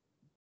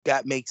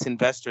 that makes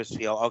investors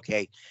feel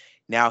okay.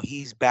 Now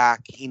he's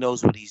back. He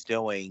knows what he's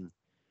doing.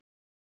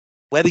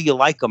 Whether you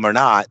like him or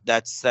not,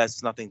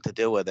 that's nothing to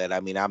do with it. I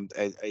mean,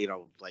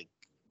 like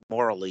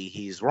morally,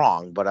 he's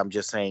wrong, but I'm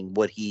just saying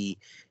what he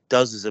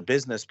does as a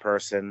business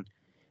person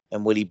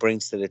and what he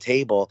brings to the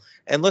table.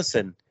 And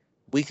listen,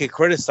 we could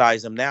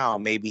criticize him now.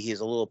 Maybe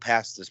he's a little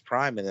past his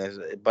prime,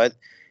 but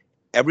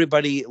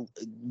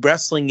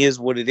wrestling is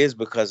what it is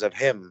because of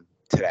him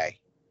today.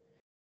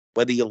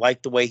 Whether you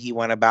like the way he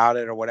went about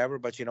it or whatever,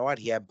 but you know what?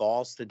 He had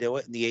balls to do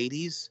it in the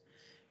 80s.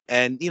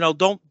 And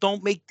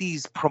don't make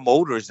these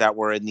promoters that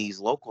were in these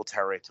local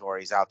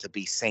territories out to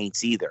be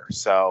saints either.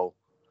 So,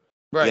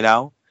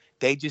 Right.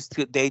 they just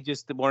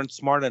weren't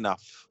smart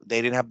enough.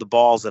 They didn't have the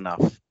balls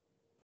enough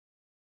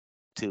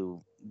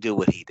to do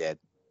what he did.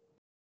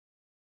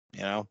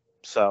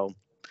 So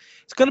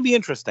it's going to be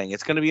interesting.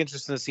 It's going to be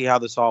interesting to see how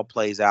this all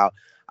plays out.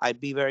 I'd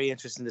be very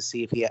interested to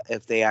see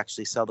if they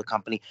actually sell the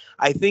company.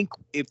 I think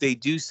if they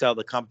do sell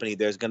the company,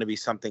 there's going to be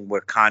something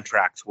where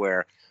contracts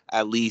where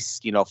at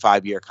least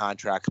 5-year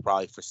contracts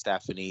probably for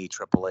Stephanie,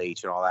 Triple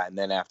H, and all that. And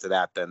then after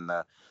that, then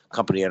the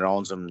company that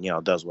owns them,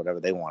 does whatever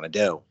they want to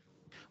do.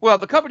 Well,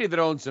 the company that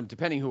owns them,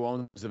 depending who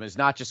owns them, is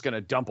not just going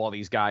to dump all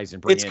these guys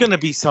and bring It's going to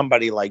be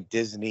somebody like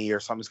Disney or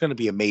something. It's going to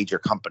be a major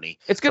company.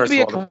 It's going to be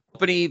a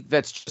company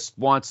that just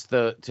wants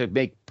to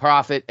make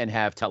profit and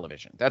have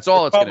television. That's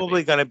all it's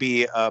probably going to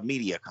be a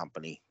media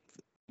company.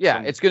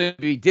 Yeah, it's going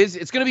to be Disney.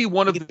 It's going to be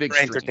one of the big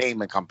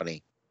entertainment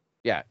company.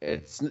 Yeah,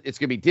 it's going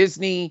to be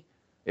Disney.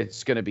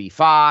 It's going to be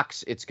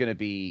Fox. It's going to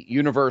be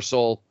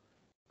Universal.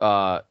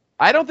 I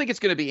don't think it's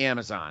going to be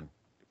Amazon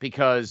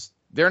because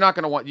they're not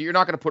going to want. You're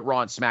not going to put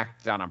Raw and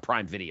SmackDown on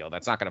Prime Video.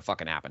 That's not going to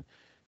fucking happen.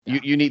 Yeah.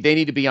 They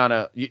need to be on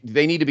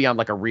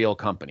like a real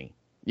company,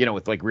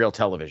 with like real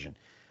television.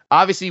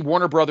 Obviously,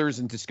 Warner Brothers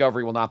and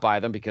Discovery will not buy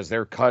them because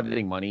they're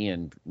cutting money,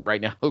 and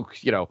right now,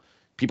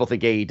 people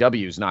think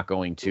AEW is not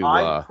going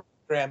to.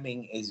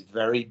 Programming is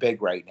very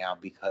big right now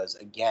because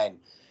again,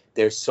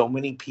 there's so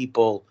many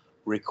people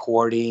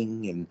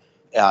recording and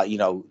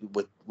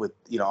with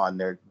on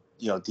their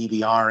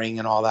DVRing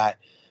and all that,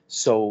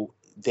 so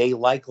they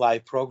like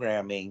live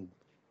programming.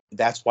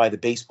 That's why the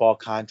baseball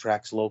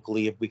contracts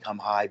locally have become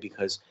high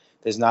because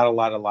there's not a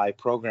lot of live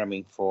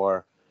programming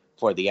for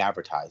the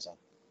advertising.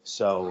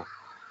 So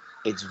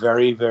it's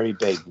very, very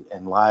big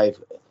and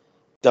live.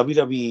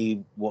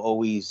 WWE will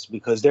always,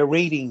 because their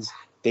ratings,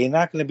 they're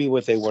not going to be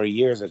what they were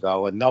years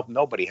ago. And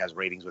nobody has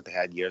ratings what they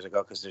had years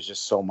ago because there's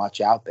just so much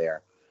out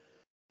there.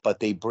 But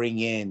they bring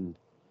in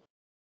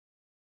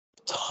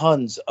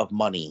tons of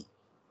money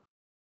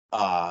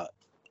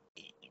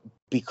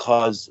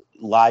because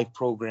live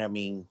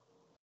programming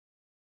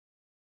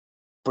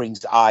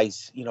brings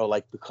eyes,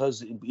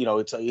 because,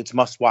 it's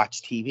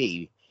must-watch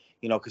TV,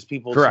 because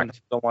people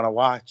don't want to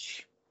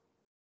watch.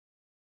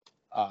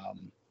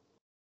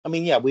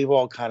 We've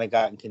all kind of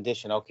gotten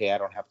conditioned. Okay, I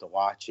don't have to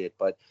watch it.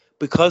 But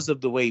because of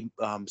the way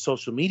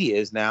social media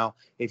is now,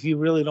 if you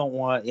really don't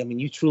want,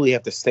 you truly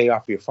have to stay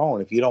off your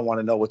phone. If you don't want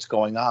to know what's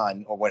going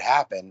on or what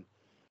happened,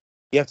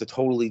 you have to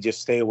totally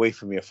just stay away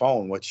from your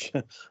phone, which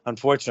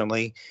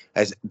unfortunately,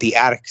 as the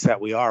addicts that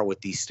we are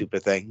with these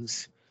stupid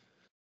things,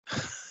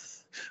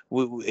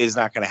 is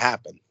not going to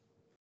happen.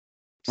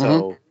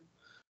 So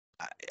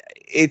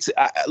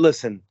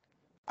listen,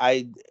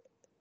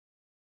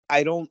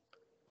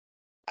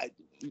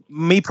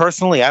 me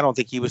personally, I don't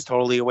think he was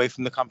totally away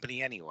from the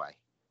company anyway.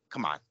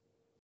 Come on.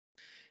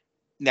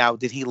 Now,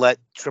 did he let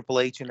Triple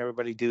H and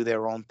everybody do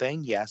their own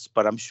thing? Yes,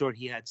 but I'm sure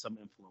he had some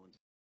influence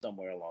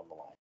somewhere along the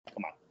line.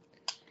 Come on.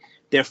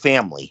 They're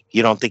family.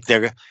 You don't think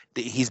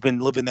he's been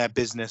living that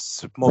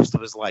business most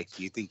of his life.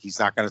 You think he's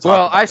not going to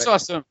talk about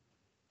it?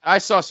 I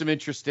saw some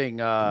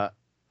interesting, I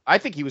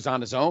think he was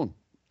on his own.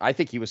 I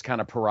think he was kind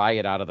of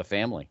pariah out of the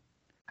family.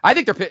 I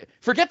think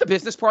forget the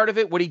business part of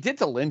it. What he did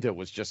to Linda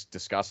was just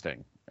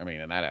disgusting.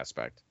 In that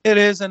aspect. It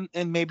is. And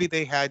maybe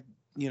they had,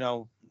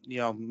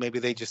 maybe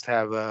they just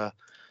have a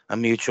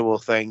mutual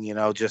thing,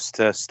 just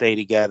to stay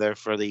together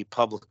for the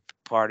public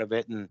part of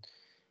it. And,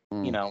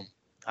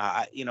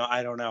 I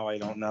don't know. I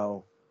don't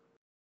know.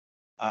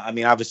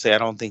 Obviously I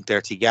don't think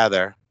they're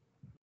together.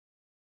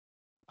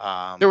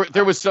 There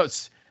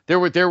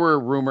were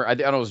rumor. I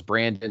don't know. It was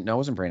Brandon. No, it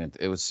wasn't Brandon.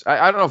 It was,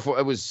 I don't know if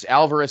it was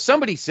Alvarez.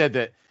 Somebody said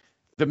that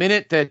the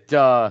minute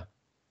that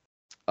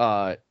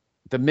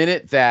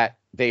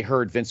they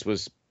heard Vince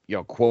was,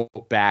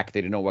 quote back,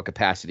 they didn't know what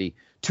capacity,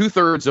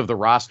 2/3 of the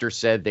roster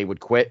said they would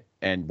quit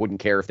and wouldn't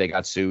care if they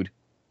got sued.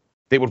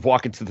 They would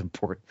walk into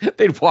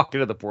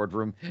the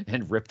boardroom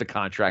and rip the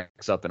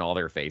contracts up in all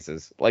their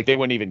faces. Like they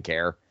wouldn't even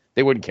care.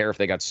 They wouldn't care if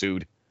they got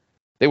sued.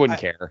 They wouldn't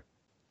care.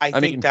 I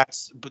think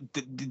that's, but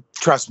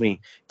trust me,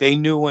 they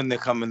knew when they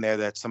come in there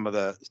that some of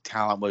the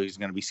talent was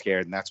going to be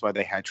scared, and that's why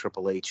they had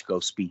Triple H go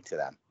speak to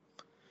them.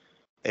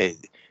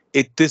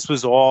 This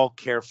was all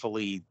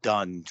carefully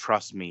done.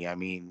 Trust me. I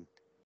mean,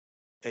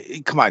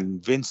 come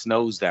on, Vince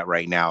knows that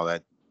right now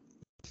that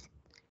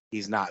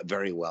he's not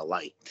very well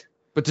liked.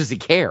 But does he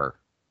care?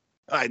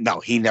 No,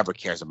 he never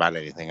cares about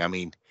anything. I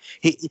mean,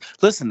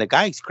 listen, the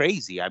guy's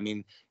crazy. I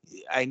mean,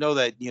 I know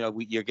that,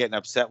 you're getting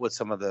upset with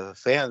some of the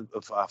fans,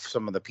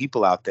 some of the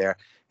people out there.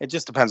 It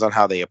just depends on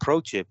how they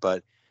approach it.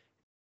 But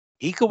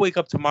he could wake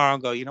up tomorrow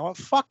and go, you know what?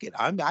 Fuck it.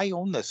 I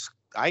own this.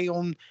 I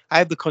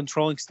have the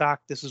controlling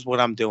stock. This is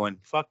what I'm doing.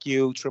 Fuck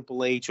you,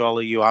 Triple H, all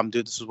of you.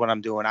 This is what I'm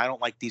doing. I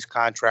don't like these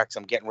contracts.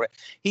 I'm getting rid.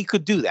 He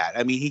could do that.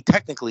 I mean, he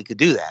technically could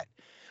do that.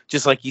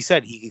 Just like you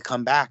said, he could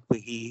come back, but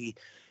he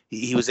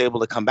was able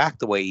to come back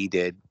the way he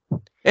did.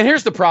 And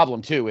here's the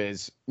problem too: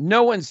 here's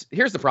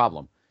the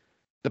problem.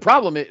 The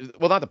problem is,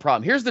 well, not the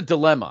problem. Here's the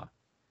dilemma.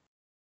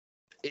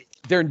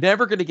 They're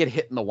never going to get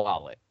hit in the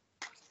wallet.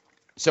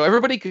 So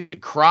everybody could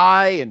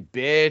cry and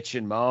bitch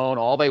and moan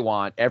all they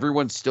want.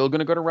 Everyone's still going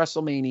to go to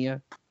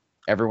WrestleMania.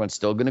 Everyone's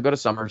still going to go to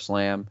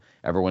SummerSlam.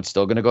 Everyone's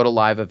still going to go to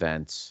live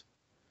events.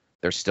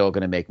 They're still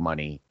going to make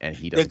money, and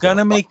he doesn't. They're going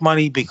to make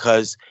money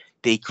because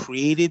they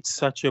created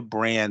such a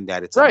brand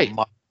that it's a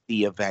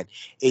must-see event.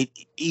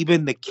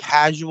 Even the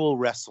casual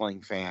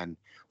wrestling fan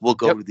will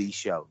go to these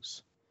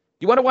shows.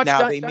 You want to watch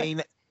now?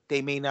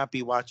 They may not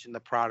be watching the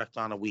product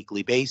on a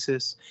weekly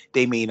basis.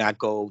 They may not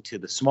go to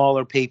the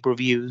smaller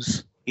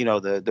pay-per-views.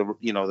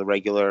 The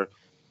regular,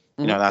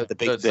 not the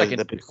big,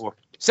 the big four.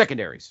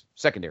 Secondaries.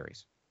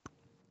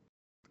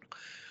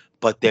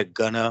 But they're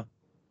going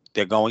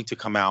to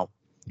come out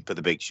for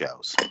the big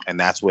shows, and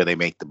that's where they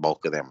make the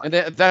bulk of their money.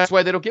 And that's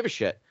why they don't give a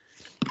shit.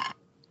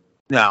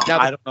 Now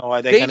I don't know.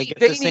 Are they going to get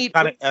the same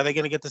kind of? Are they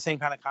going to get the same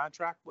kind of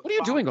contract? What are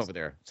you doing over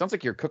there? Sounds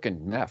like you're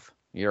cooking meth.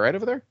 You all right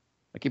over there?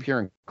 I keep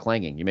hearing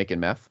clanging. You making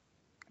meth?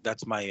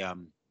 That's my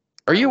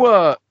Are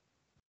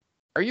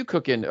you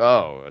cooking?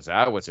 Oh, is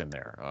that what's in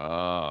there?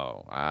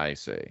 Oh, I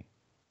see.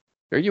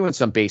 Are you in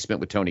some basement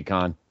with Tony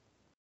Khan?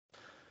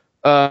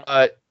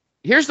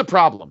 Here's the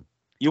problem.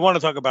 You want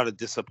to talk about a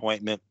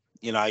disappointment?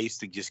 I used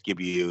to just give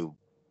you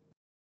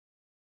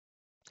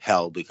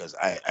hell because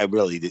I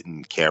really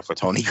didn't care for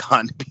Tony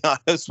Khan, to be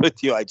honest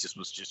with you. I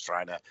was just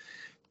trying to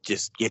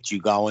get you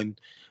going.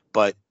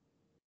 But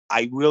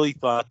I really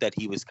thought that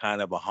he was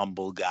kind of a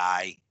humble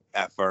guy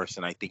at first,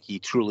 and I think he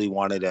truly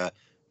wanted to.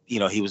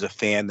 He was a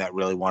fan that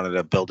really wanted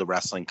to build a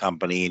wrestling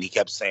company, and he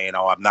kept saying,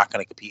 "Oh, I'm not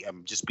going to compete.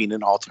 I'm just being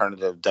an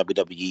alternative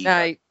WWE."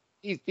 Nah,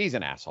 he's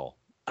an asshole.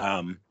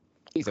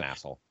 He's an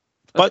asshole.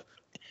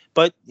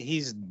 But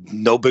he's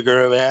no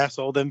bigger of an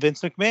asshole than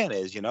Vince McMahon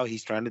is.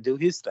 He's trying to do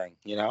his thing.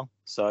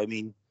 So I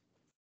mean,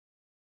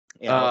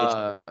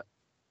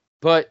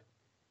 but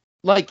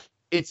like,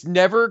 it's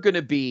never going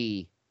to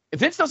be.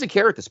 Vince doesn't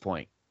care at this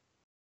point.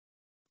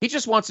 He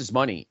just wants his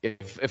money.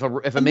 If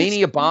a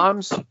Mania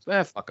bombs,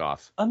 fuck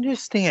off.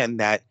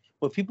 Understand that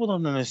what people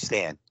don't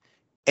understand,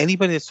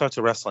 anybody that starts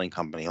a wrestling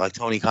company like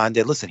Tony Khan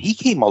did, listen, he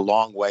came a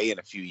long way in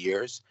a few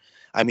years.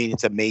 I mean,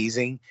 it's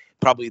amazing.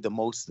 Probably the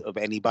most of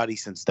anybody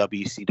since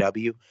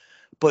WCW.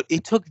 But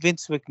it took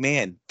Vince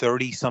McMahon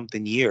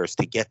 30-something years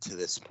to get to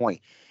this point.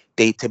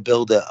 To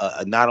build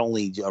a not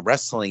only a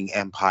wrestling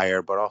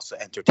empire, but also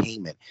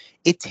entertainment.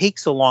 It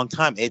takes a long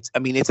time. It's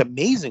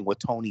amazing what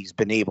Tony's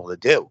been able to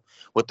do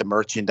with the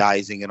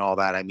merchandising and all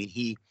that. I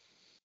mean,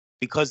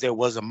 because there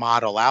was a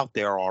model out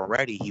there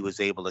already, he was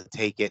able to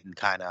take it and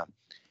kind of,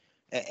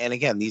 and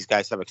again, these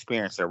guys have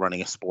experience. They're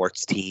running a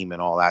sports team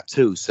and all that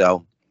too.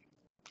 So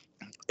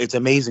it's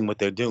amazing what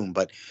they're doing.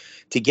 But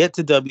to get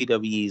to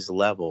WWE's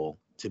level,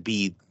 to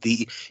be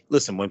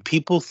listen, when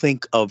people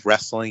think of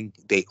wrestling,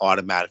 they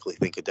automatically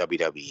think of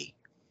WWE.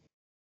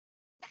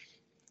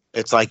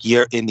 It's like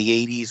you're in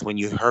the 80s when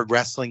you heard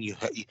wrestling,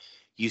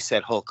 you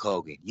said Hulk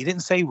Hogan. You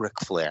didn't say Ric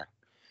Flair.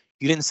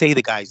 You didn't say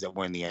the guys that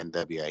were in the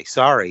NWA.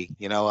 Sorry,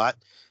 you know what?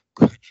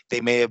 They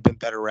may have been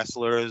better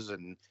wrestlers,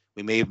 and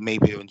we may have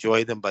maybe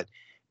enjoyed them, but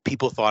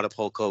people thought of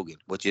Hulk Hogan,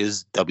 which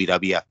is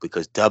WWF,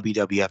 because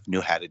WWF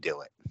knew how to do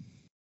it.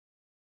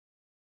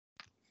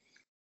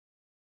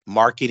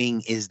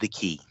 Marketing is the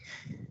key.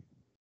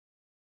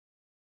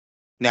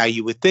 Now,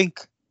 you would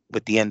think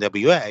with the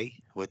NWA,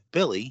 with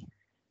Billy,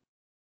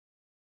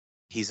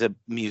 he's a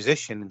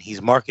musician and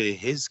he's marketed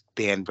his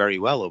band very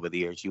well over the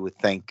years. You would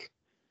think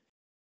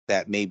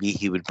that maybe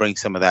he would bring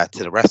some of that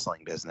to the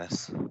wrestling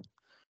business.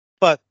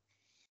 But,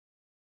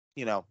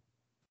 I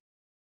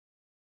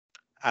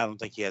don't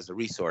think he has the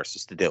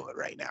resources to do it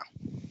right now.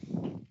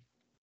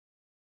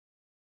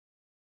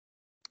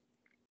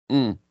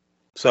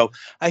 So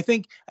I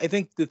think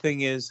the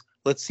thing is,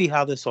 let's see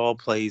how this all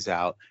plays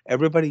out.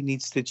 Everybody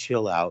needs to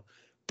chill out.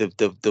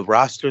 The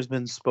roster's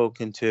been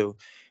spoken to.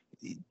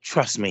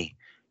 Trust me,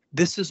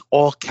 this is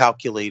all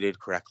calculated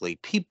correctly.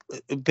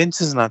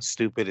 Vince is not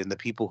stupid, and the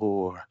people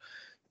who are,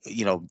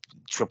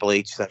 Triple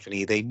H,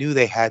 Stephanie, they knew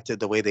they had to,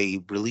 the way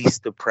they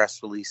released the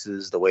press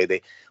releases, the way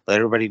they let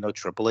everybody know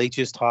Triple H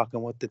is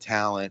talking with the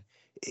talent.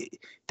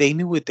 They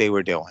knew what they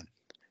were doing.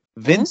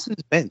 Vince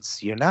is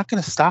Vince. You're not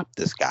going to stop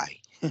this guy.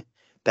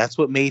 That's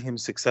what made him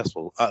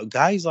successful.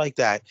 Guys like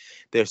that,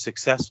 they're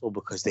successful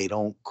because they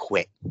don't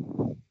quit.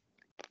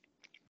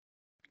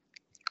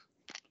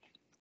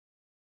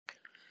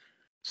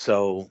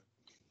 So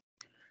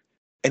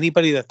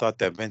anybody that thought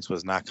that Vince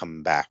was not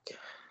coming back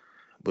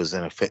was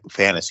in a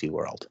fantasy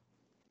world.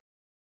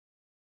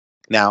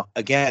 Now,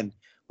 again,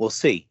 we'll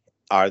see.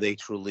 Are they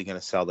truly going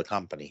to sell the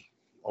company?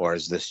 Or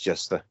is this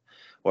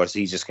or is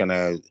he just going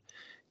to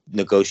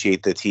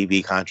negotiate the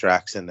TV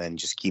contracts and then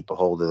just keep a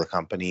hold of the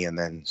company and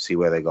then see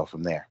where they go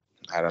from there?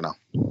 I don't know.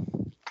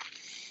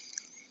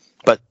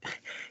 But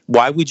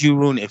why would you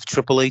ruin, if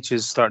Triple H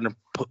is starting to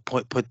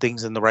put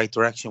things in the right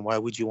direction, why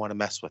would you want to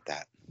mess with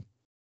that?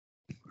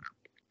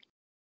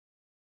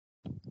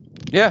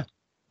 Yeah.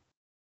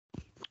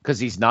 Because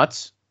he's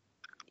nuts.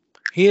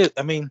 He is,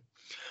 I mean,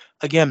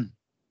 again,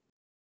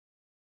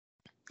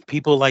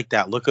 people like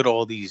that. Look at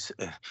all these.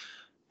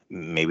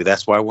 Maybe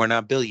that's why we're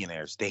not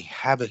billionaires. They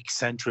have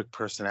eccentric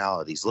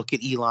personalities. Look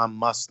at Elon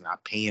Musk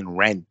not paying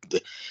rent,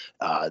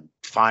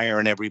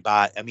 firing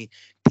everybody. I mean,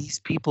 these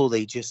people,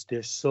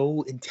 they're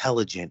so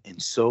intelligent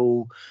and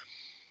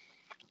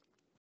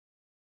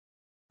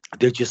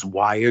they're just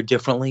wired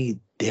differently.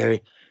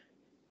 They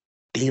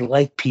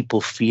like people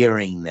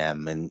fearing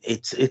them, and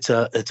it's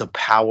a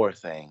power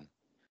thing,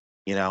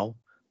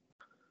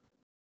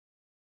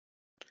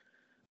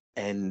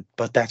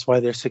 but that's why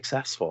they're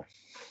successful.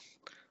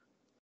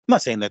 I'm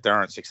not saying that there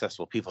aren't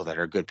successful people that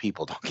are good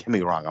people. Don't get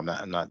me wrong. I'm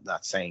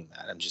not saying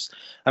that.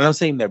 I'm not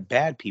saying they're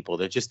bad people.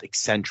 They're just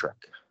eccentric.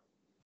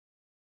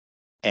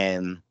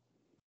 And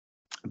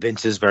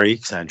Vince is very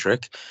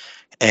eccentric,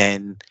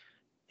 and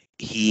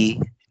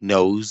he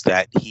knows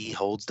that he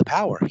holds the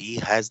power. He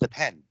has the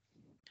pen.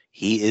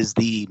 He is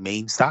the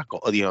main stock,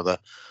 holds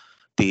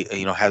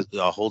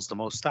the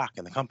most stock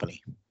in the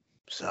company.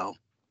 So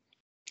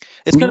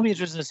it's going to be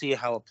interesting to see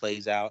how it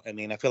plays out. I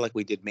mean, I feel like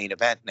we did main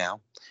event now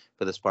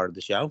for this part of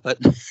the show, but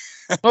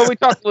well, we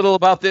talked a little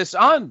about this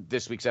on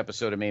this week's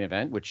episode of Main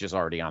Event, which is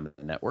already on the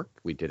network.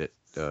 We did it.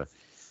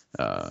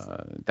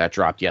 That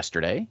dropped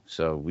yesterday.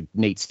 So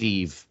Nate,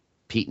 Steve,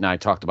 Pete, and I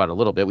talked about it a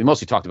little bit. We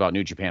mostly talked about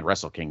New Japan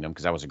Wrestle Kingdom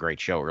because that was a great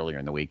show earlier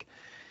in the week.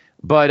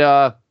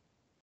 But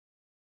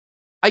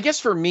I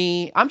guess for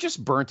me, I'm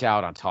just burnt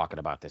out on talking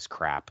about this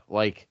crap.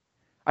 Like,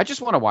 I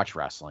just want to watch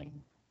wrestling.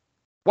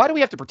 Why do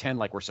we have to pretend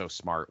like we're so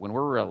smart when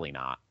we're really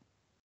not?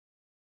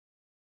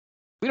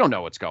 We don't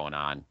know what's going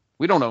on.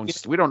 We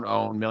don't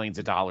own millions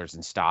of dollars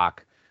in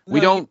stock. No, we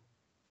don't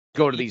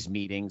go to these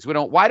meetings.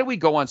 Why do we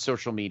go on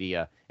social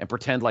media and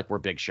pretend like we're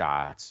big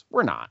shots?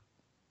 We're not.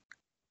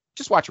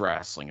 Just watch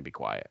wrestling and be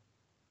quiet.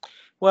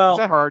 Well, is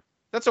that hard?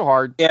 That's so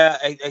hard. Yeah,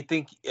 I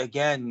think,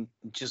 again,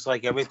 just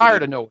like everything. I'm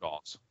tired of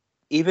know-it-alls.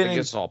 Even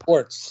in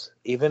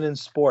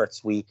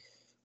sports, we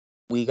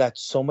got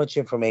so much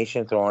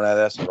information thrown at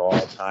us at all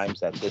times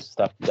that this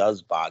stuff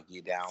does bog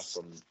you down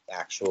from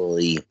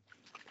actually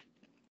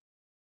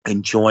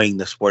enjoying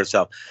the sport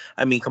itself.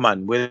 I mean, come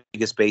on, we're the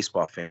biggest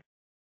baseball fan.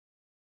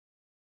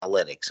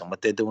 Analytics and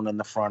what they're doing in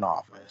the front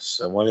office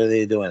and what are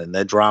they doing and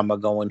the drama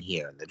going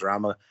here and the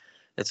drama.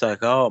 It's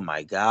like, oh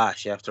my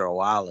gosh, after a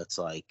while, it's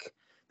like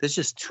there's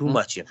just too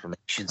much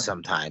information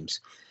sometimes.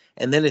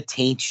 And then it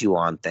taints you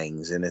on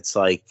things. And it's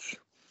like,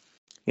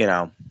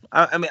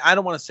 I mean, I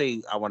don't want to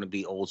say I want to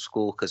be old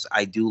school because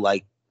I do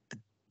like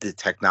the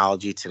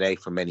technology today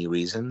for many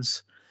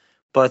reasons.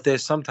 But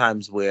there's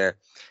sometimes where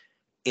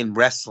in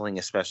wrestling,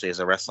 especially as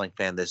a wrestling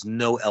fan, there's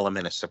no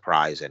element of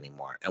surprise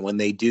anymore. And when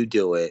they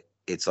do it,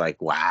 it's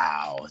like,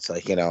 wow. It's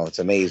like, it's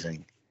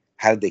amazing.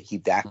 How did they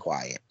keep that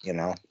quiet,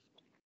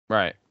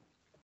 Right.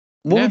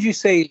 What would you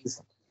say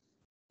is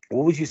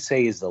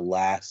the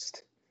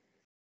last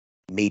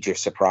major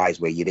surprise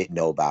where you didn't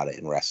know about it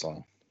in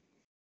wrestling?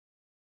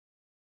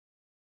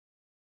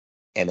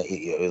 And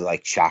it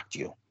like shocked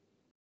you.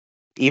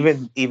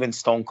 Even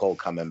Stone Cold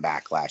coming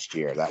back last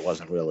year, that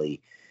wasn't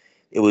really,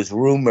 it was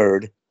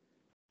rumored,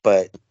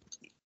 and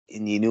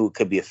you knew it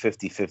could be a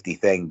 50-50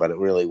 thing, but it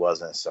really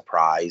wasn't a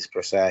surprise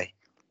per se.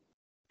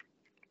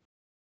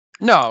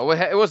 No,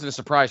 it wasn't a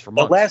surprise for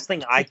months. The last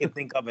thing I can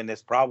think of, and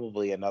there's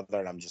probably another,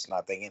 and I'm just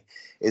not thinking,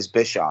 is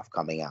Bischoff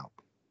coming out.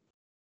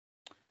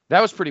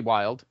 That was pretty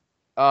wild.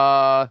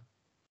 Was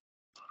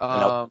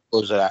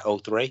it at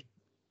 03?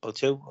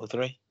 02?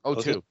 03?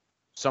 02.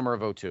 Summer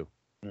of 02.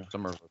 Yeah.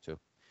 Summer of 02.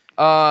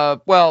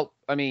 Well,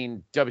 I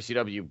mean,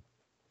 WWE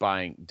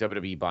buying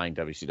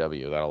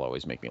WCW, that'll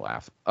always make me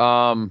laugh.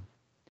 Oh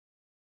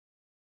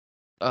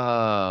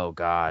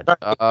God.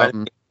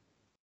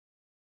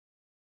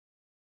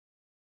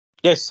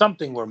 There's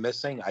something we're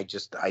missing. I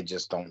just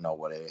don't know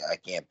what it is. I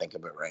can't think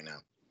of it right now.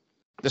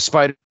 The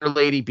Spider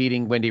Lady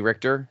beating Wendy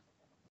Richter.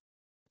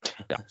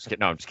 No,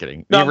 I'm just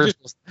kidding. No,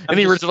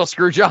 the original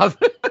screw job.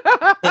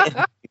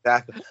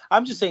 exactly.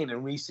 I'm just saying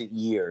in recent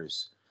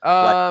years,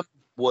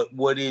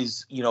 what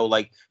is,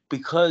 like,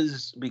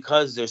 because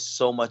there's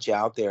so much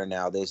out there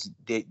now,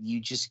 that you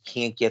just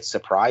can't get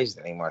surprised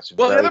anymore. It's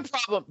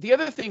the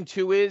other thing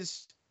too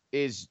is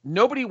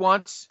nobody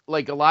wants,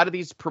 like, a lot of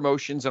these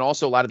promotions and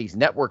also a lot of these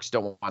networks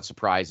don't want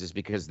surprises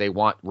because they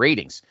want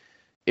ratings.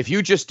 If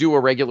you just do a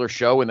regular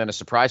show and then a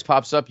surprise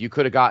pops up, you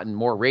could have gotten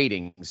more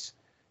ratings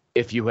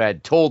if you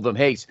had told them,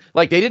 hey,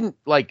 like, they didn't,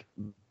 like,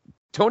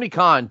 Tony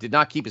Khan did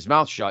not keep his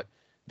mouth shut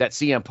that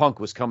CM Punk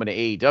was coming to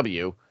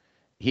AEW,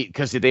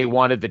 because they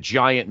wanted the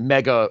giant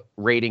mega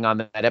rating on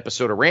that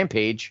episode of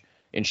Rampage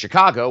in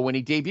Chicago when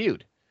he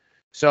debuted.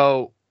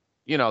 So,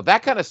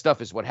 that kind of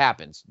stuff is what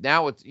happens.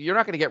 Now you're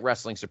not going to get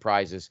wrestling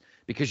surprises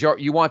because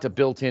you want a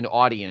built-in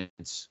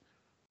audience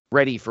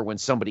ready for when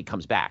somebody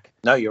comes back.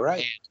 No, you're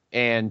right.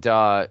 And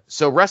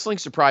so wrestling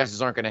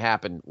surprises aren't going to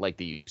happen like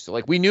they used to.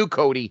 Like, we knew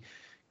Cody.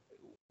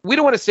 We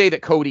don't want to say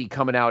that Cody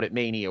coming out at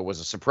Mania was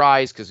a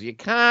surprise because you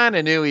kind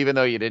of knew, even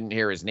though you didn't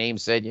hear his name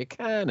said, you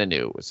kind of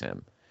knew it was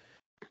him.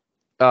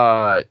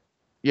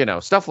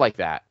 Stuff like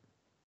that.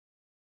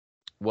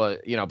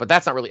 But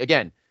that's not really,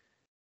 again,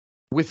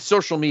 with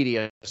social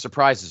media,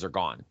 surprises are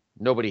gone.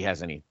 Nobody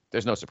has any,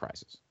 there's no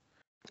surprises.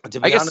 To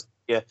be honest,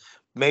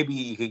 maybe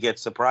you could get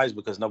surprised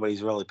because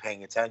nobody's really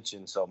paying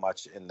attention so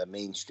much in the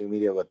mainstream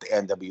media with the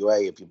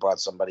NWA. If you brought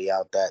somebody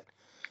out that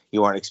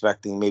you weren't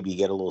expecting, maybe you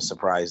get a little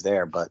surprise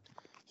there, but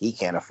he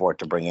can't afford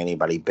to bring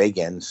anybody big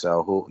in.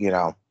 So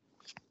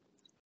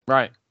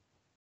Right.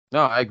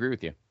 No, I agree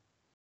with you.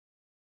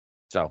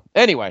 So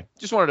anyway,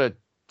 just wanted to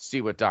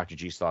see what Dr.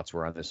 G's thoughts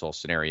were on this whole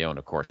scenario. And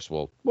of course,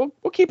 we'll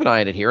keep an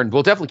eye on it here, and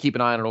we'll definitely keep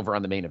an eye on it over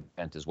on the main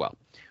event as well,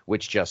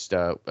 which just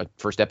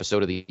first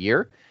episode of the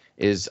year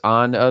is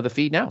on the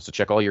feed now. So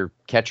check all your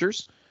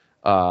catchers,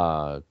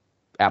 Apple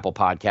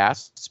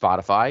Podcasts,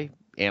 Spotify,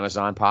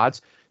 Amazon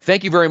Pods.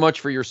 Thank you very much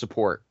for your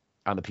support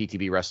on the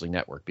PTB Wrestling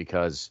Network,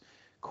 because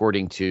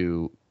according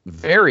to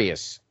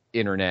various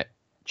internet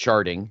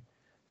charting,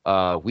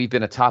 we've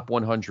been a top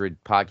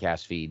 100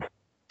 podcast feed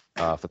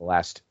for the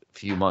last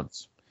few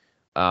months.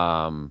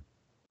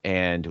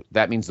 And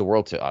that means the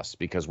world to us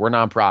because we're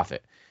nonprofit.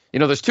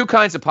 There's two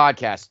kinds of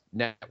podcast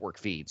network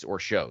feeds or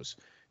shows.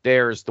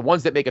 There's the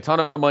ones that make a ton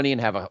of money and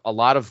have a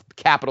lot of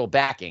capital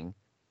backing,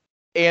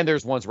 and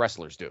there's ones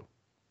wrestlers do.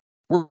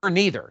 We're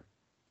neither.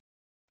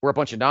 We're a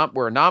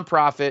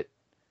nonprofit,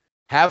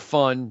 have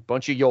fun,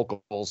 bunch of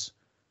yokels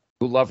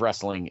who love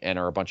wrestling and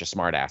are a bunch of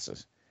smart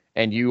asses.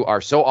 And you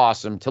are so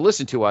awesome to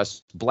listen to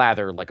us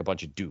blather like a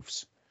bunch of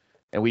doofs.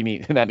 And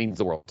that means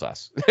the world to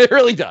us. It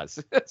really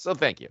does. So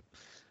thank you.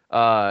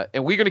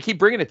 And we're going to keep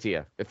bringing it to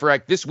you. For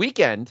like this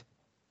weekend,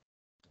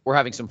 we're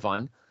having some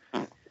fun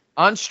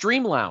on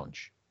Stream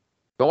Lounge.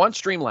 Go on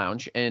Stream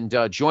Lounge and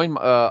join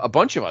a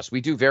bunch of us.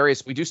 We do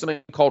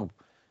something called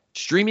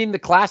Streaming the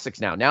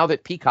Classics now. Now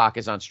that Peacock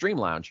is on Stream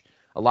Lounge,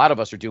 a lot of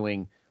us are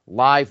doing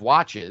live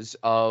watches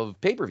of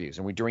pay-per-views,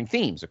 and we're doing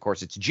themes. Of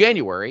course, it's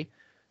January,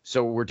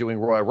 so we're doing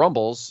Royal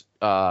Rumbles.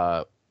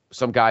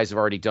 Some guys have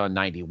already done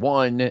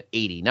 91,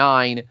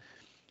 89.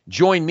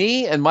 Join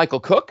me and Michael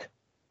Cook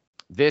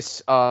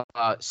this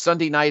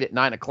Sunday night at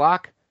 9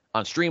 o'clock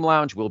on Stream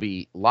Lounge. We'll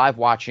be live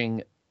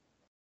watching,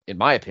 in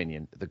my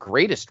opinion, the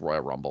greatest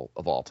Royal Rumble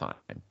of all time,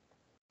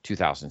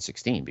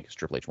 2016, because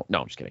Triple H won't.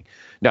 No, I'm just kidding.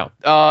 No,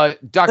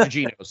 Dr.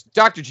 G knows.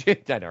 Dr. G,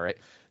 I know, right?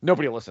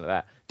 Nobody will listen to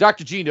that.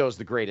 Dr. G knows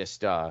the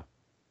greatest Royal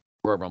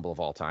Rumble of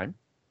all time.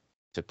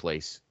 Took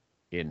place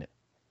in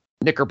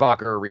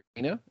Knickerbocker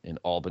Arena in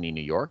Albany,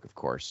 New York, of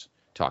course,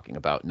 talking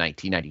about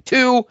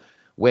 1992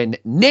 when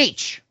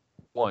Nate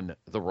won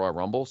the Royal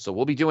Rumble. So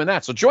we'll be doing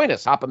that. So join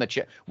us, hop on the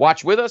chat,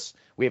 watch with us.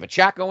 We have a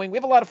chat going. We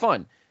have a lot of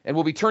fun, and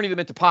we'll be turning them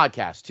into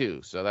podcasts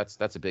too. So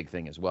that's a big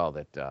thing as well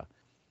that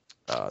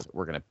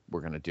we're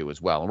gonna do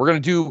as well, and we're gonna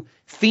do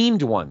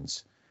themed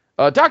ones.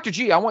 Dr.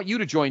 G, I want you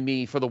to join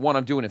me for the one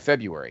I'm doing in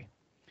February.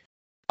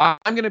 I'm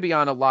going to be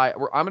on I'm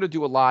going to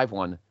do a live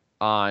one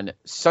on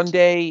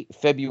Sunday,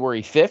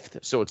 February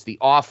 5th. So it's the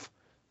off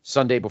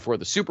Sunday before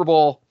the Super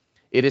Bowl.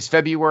 It is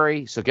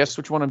February. So guess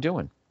which one I'm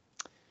doing?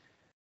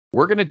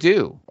 I'm going to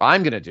do. I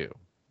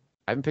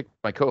haven't picked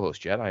my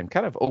co-host yet. I'm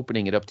kind of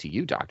opening it up to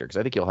you, Doctor, because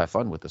I think you'll have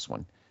fun with this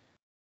one.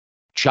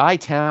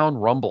 Chi-Town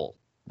Rumble,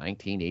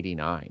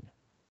 1989.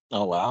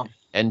 Oh, wow.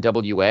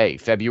 NWA,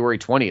 February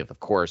 20th, of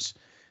course.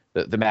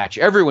 The match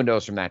everyone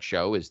knows from that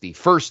show is the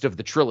first of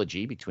the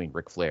trilogy between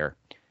Ric Flair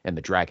and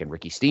the Dragon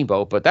Ricky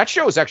Steamboat. But that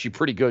show is actually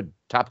pretty good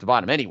top to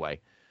bottom anyway.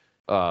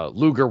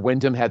 Luger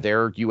Wyndham had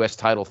their U.S.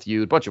 title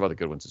feud, a bunch of other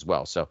good ones as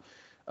well. So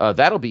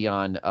that'll be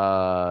on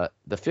the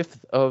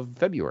 5th of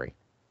February.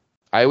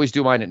 I always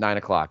do mine at 9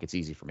 o'clock. It's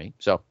easy for me.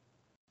 So,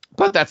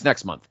 but that's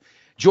next month.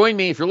 Join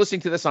me. If you're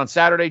listening to this on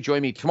Saturday,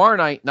 join me tomorrow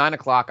night, 9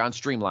 o'clock on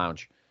Stream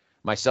Lounge.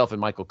 Myself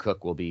and Michael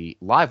Cook will be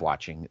live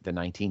watching the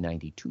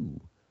 1992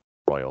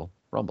 Royal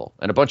Rumble.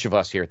 And a bunch of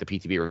us here at the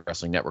PTB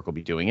Wrestling Network will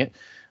be doing it.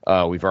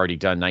 We've already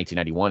done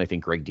 1991. I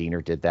think Greg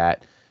Diener did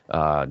that.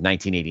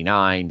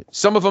 1989.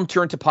 Some of them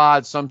turn to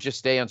pods. Some just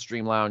stay on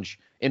Stream Lounge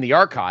in the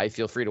archive.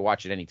 Feel free to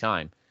watch it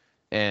anytime.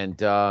 And,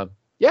 we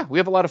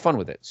have a lot of fun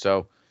with it.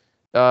 So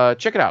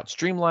Check it out,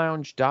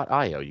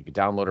 streamlounge.io. You can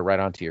download it right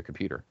onto your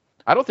computer.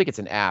 I don't think it's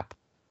an app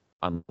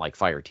on like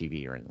Fire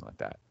TV or anything like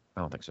that.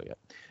 I don't think so yet.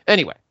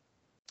 Anyway,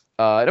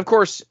 and of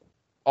course,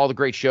 all the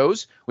great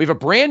shows. We have a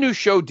brand new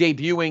show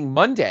debuting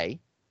Monday,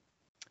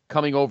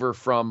 coming over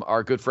from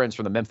our good friends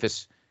from the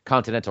Memphis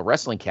Continental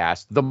Wrestling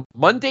Cast, the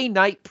Monday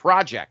Night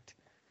Project.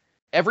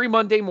 Every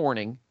Monday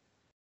morning,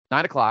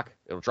 9 o'clock,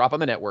 it'll drop on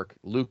the network.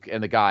 Luke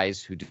and the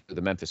guys who do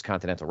the Memphis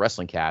Continental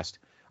Wrestling Cast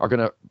are going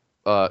to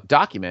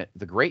document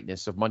the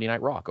greatness of Monday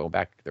Night Raw. Going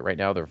back right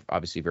now, they're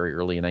obviously very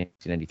early in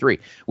 1993.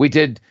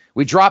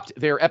 We dropped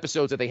their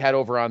episodes that they had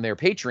over on their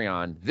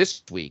Patreon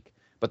this week,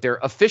 but their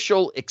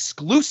official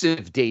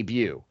exclusive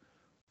debut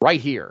right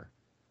here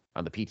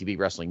on the PTB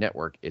Wrestling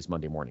Network is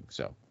Monday morning.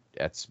 So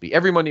that's be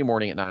every Monday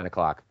morning at 9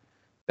 o'clock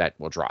that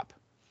will drop.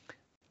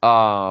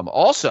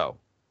 Also,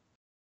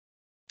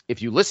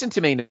 if you listen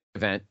to Main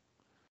Event,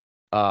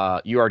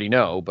 you already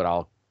know, but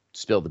I'll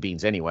spill the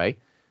beans anyway.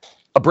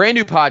 A brand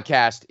new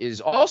podcast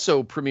is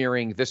also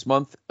premiering this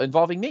month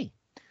involving me.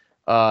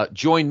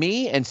 Join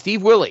me and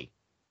Steve Willie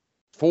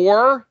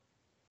for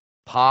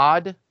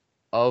Pod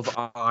of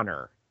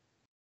Honor.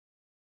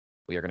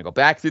 We are going to go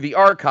back through the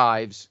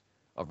archives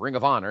of Ring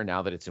of Honor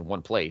now that it's in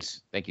one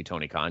place. Thank you,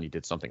 Tony Khan. You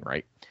did something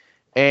right.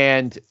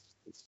 And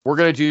we're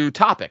going to do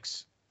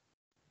topics.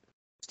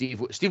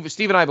 Steve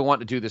and I have been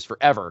wanting to do this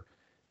forever.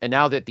 And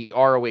now that the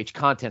ROH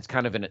content's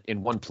kind of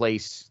in one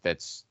place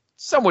that's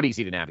somewhat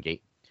easy to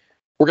navigate,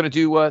 we're going to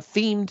do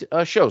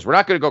themed shows. We're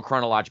not going to go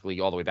chronologically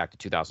all the way back to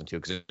 2002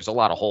 because there's a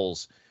lot of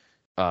holes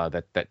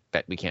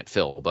that we can't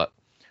fill. But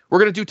we're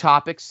going to do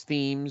topics,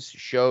 themes,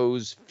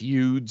 shows,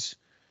 feuds.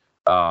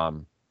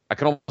 I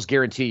can almost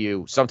guarantee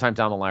you sometime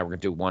down the line, we're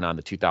going to do one on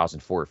the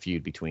 2004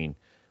 feud between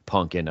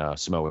Punk and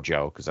Samoa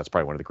Joe, because that's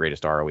probably one of the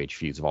greatest ROH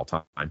feuds of all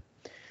time.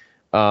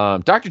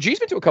 Dr. G's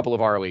been to a couple of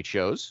ROH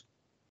shows.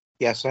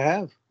 Yes, I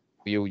have.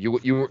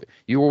 You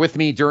were with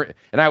me during,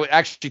 and I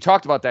actually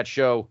talked about that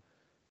show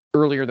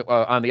earlier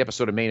on the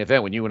episode of Main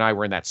Event when you and I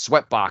were in that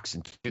sweatbox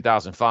in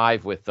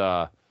 2005 with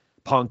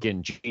Punk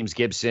and James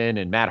Gibson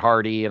and Matt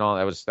Hardy and all.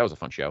 That was a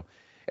fun show.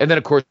 And then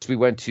of course we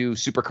went to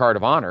Supercard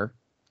of Honor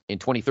in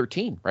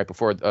 2013, right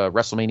before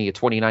WrestleMania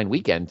 29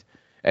 weekend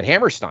at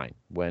Hammerstein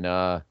when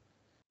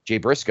Jay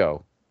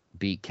Briscoe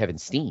beat Kevin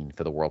Steen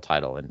for the world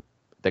title, and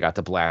they got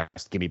to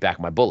blast "Give Me Back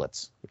My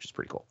Bullets," which is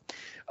pretty cool.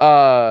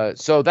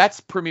 So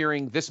that's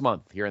premiering this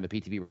month here on the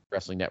PTB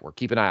Wrestling Network.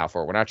 Keep an eye out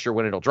for it. We're not sure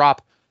when it'll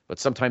drop, but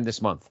sometime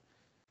this month.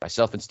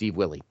 Myself and Steve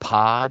Willie,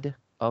 Pod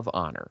of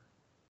Honor.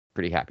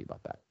 Pretty happy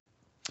about that.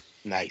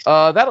 Nice.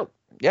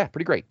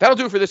 Pretty great. That'll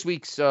do it for this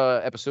week's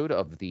episode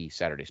of the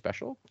Saturday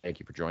Special. Thank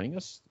you for joining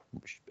us.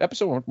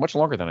 Episode much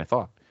longer than I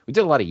thought. We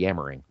did a lot of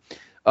yammering.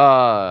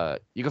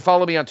 You can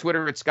follow me on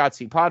Twitter at Scott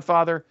C.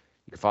 Podfather.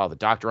 You can follow the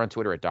doctor on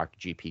Twitter at Dr.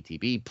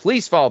 GPTB.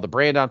 Please follow the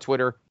brand on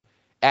Twitter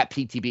at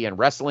PTBN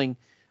Wrestling.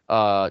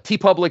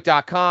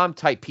 tpublic.com.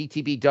 Type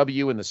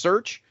PTBW in the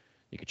search.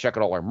 You can check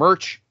out all our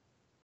merch.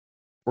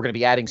 We're going to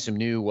be adding some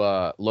new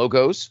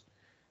logos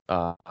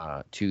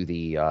to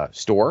the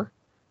store.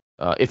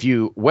 If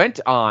you went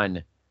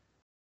on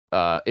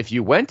the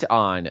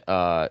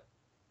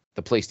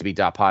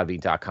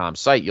placetobe.podbean.com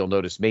site, you'll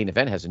notice Main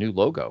Event has a new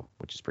logo,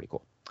 which is pretty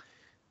cool.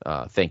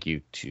 Thank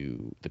you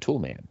to the Tool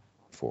Man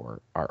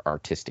for our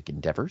artistic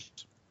endeavors.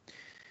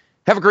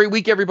 Have a great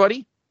week,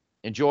 everybody.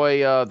 Enjoy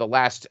the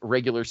last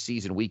regular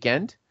season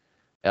weekend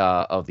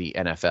of the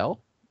NFL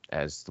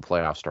as the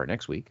playoffs start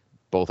next week.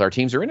 Both our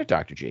teams are in it,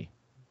 Dr. G.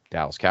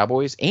 Dallas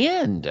Cowboys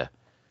and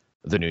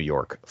the New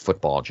York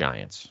Football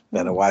Giants.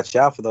 Better watch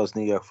out for those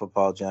New York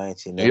Football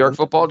Giants. New York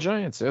Football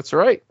Giants. That's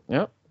right.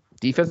 Yep.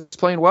 Defense is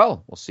playing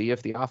well. We'll see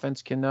if the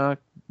offense can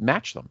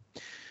match them.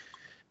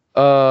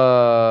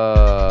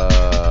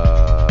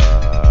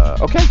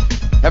 Okay.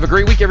 Have a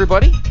great week,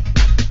 everybody.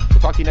 We'll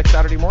talk to you next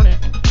Saturday morning.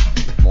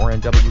 More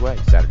NWA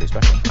Saturday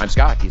Special. I'm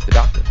Scott. He's the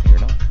doctor. You're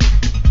not.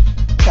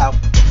 Ciao.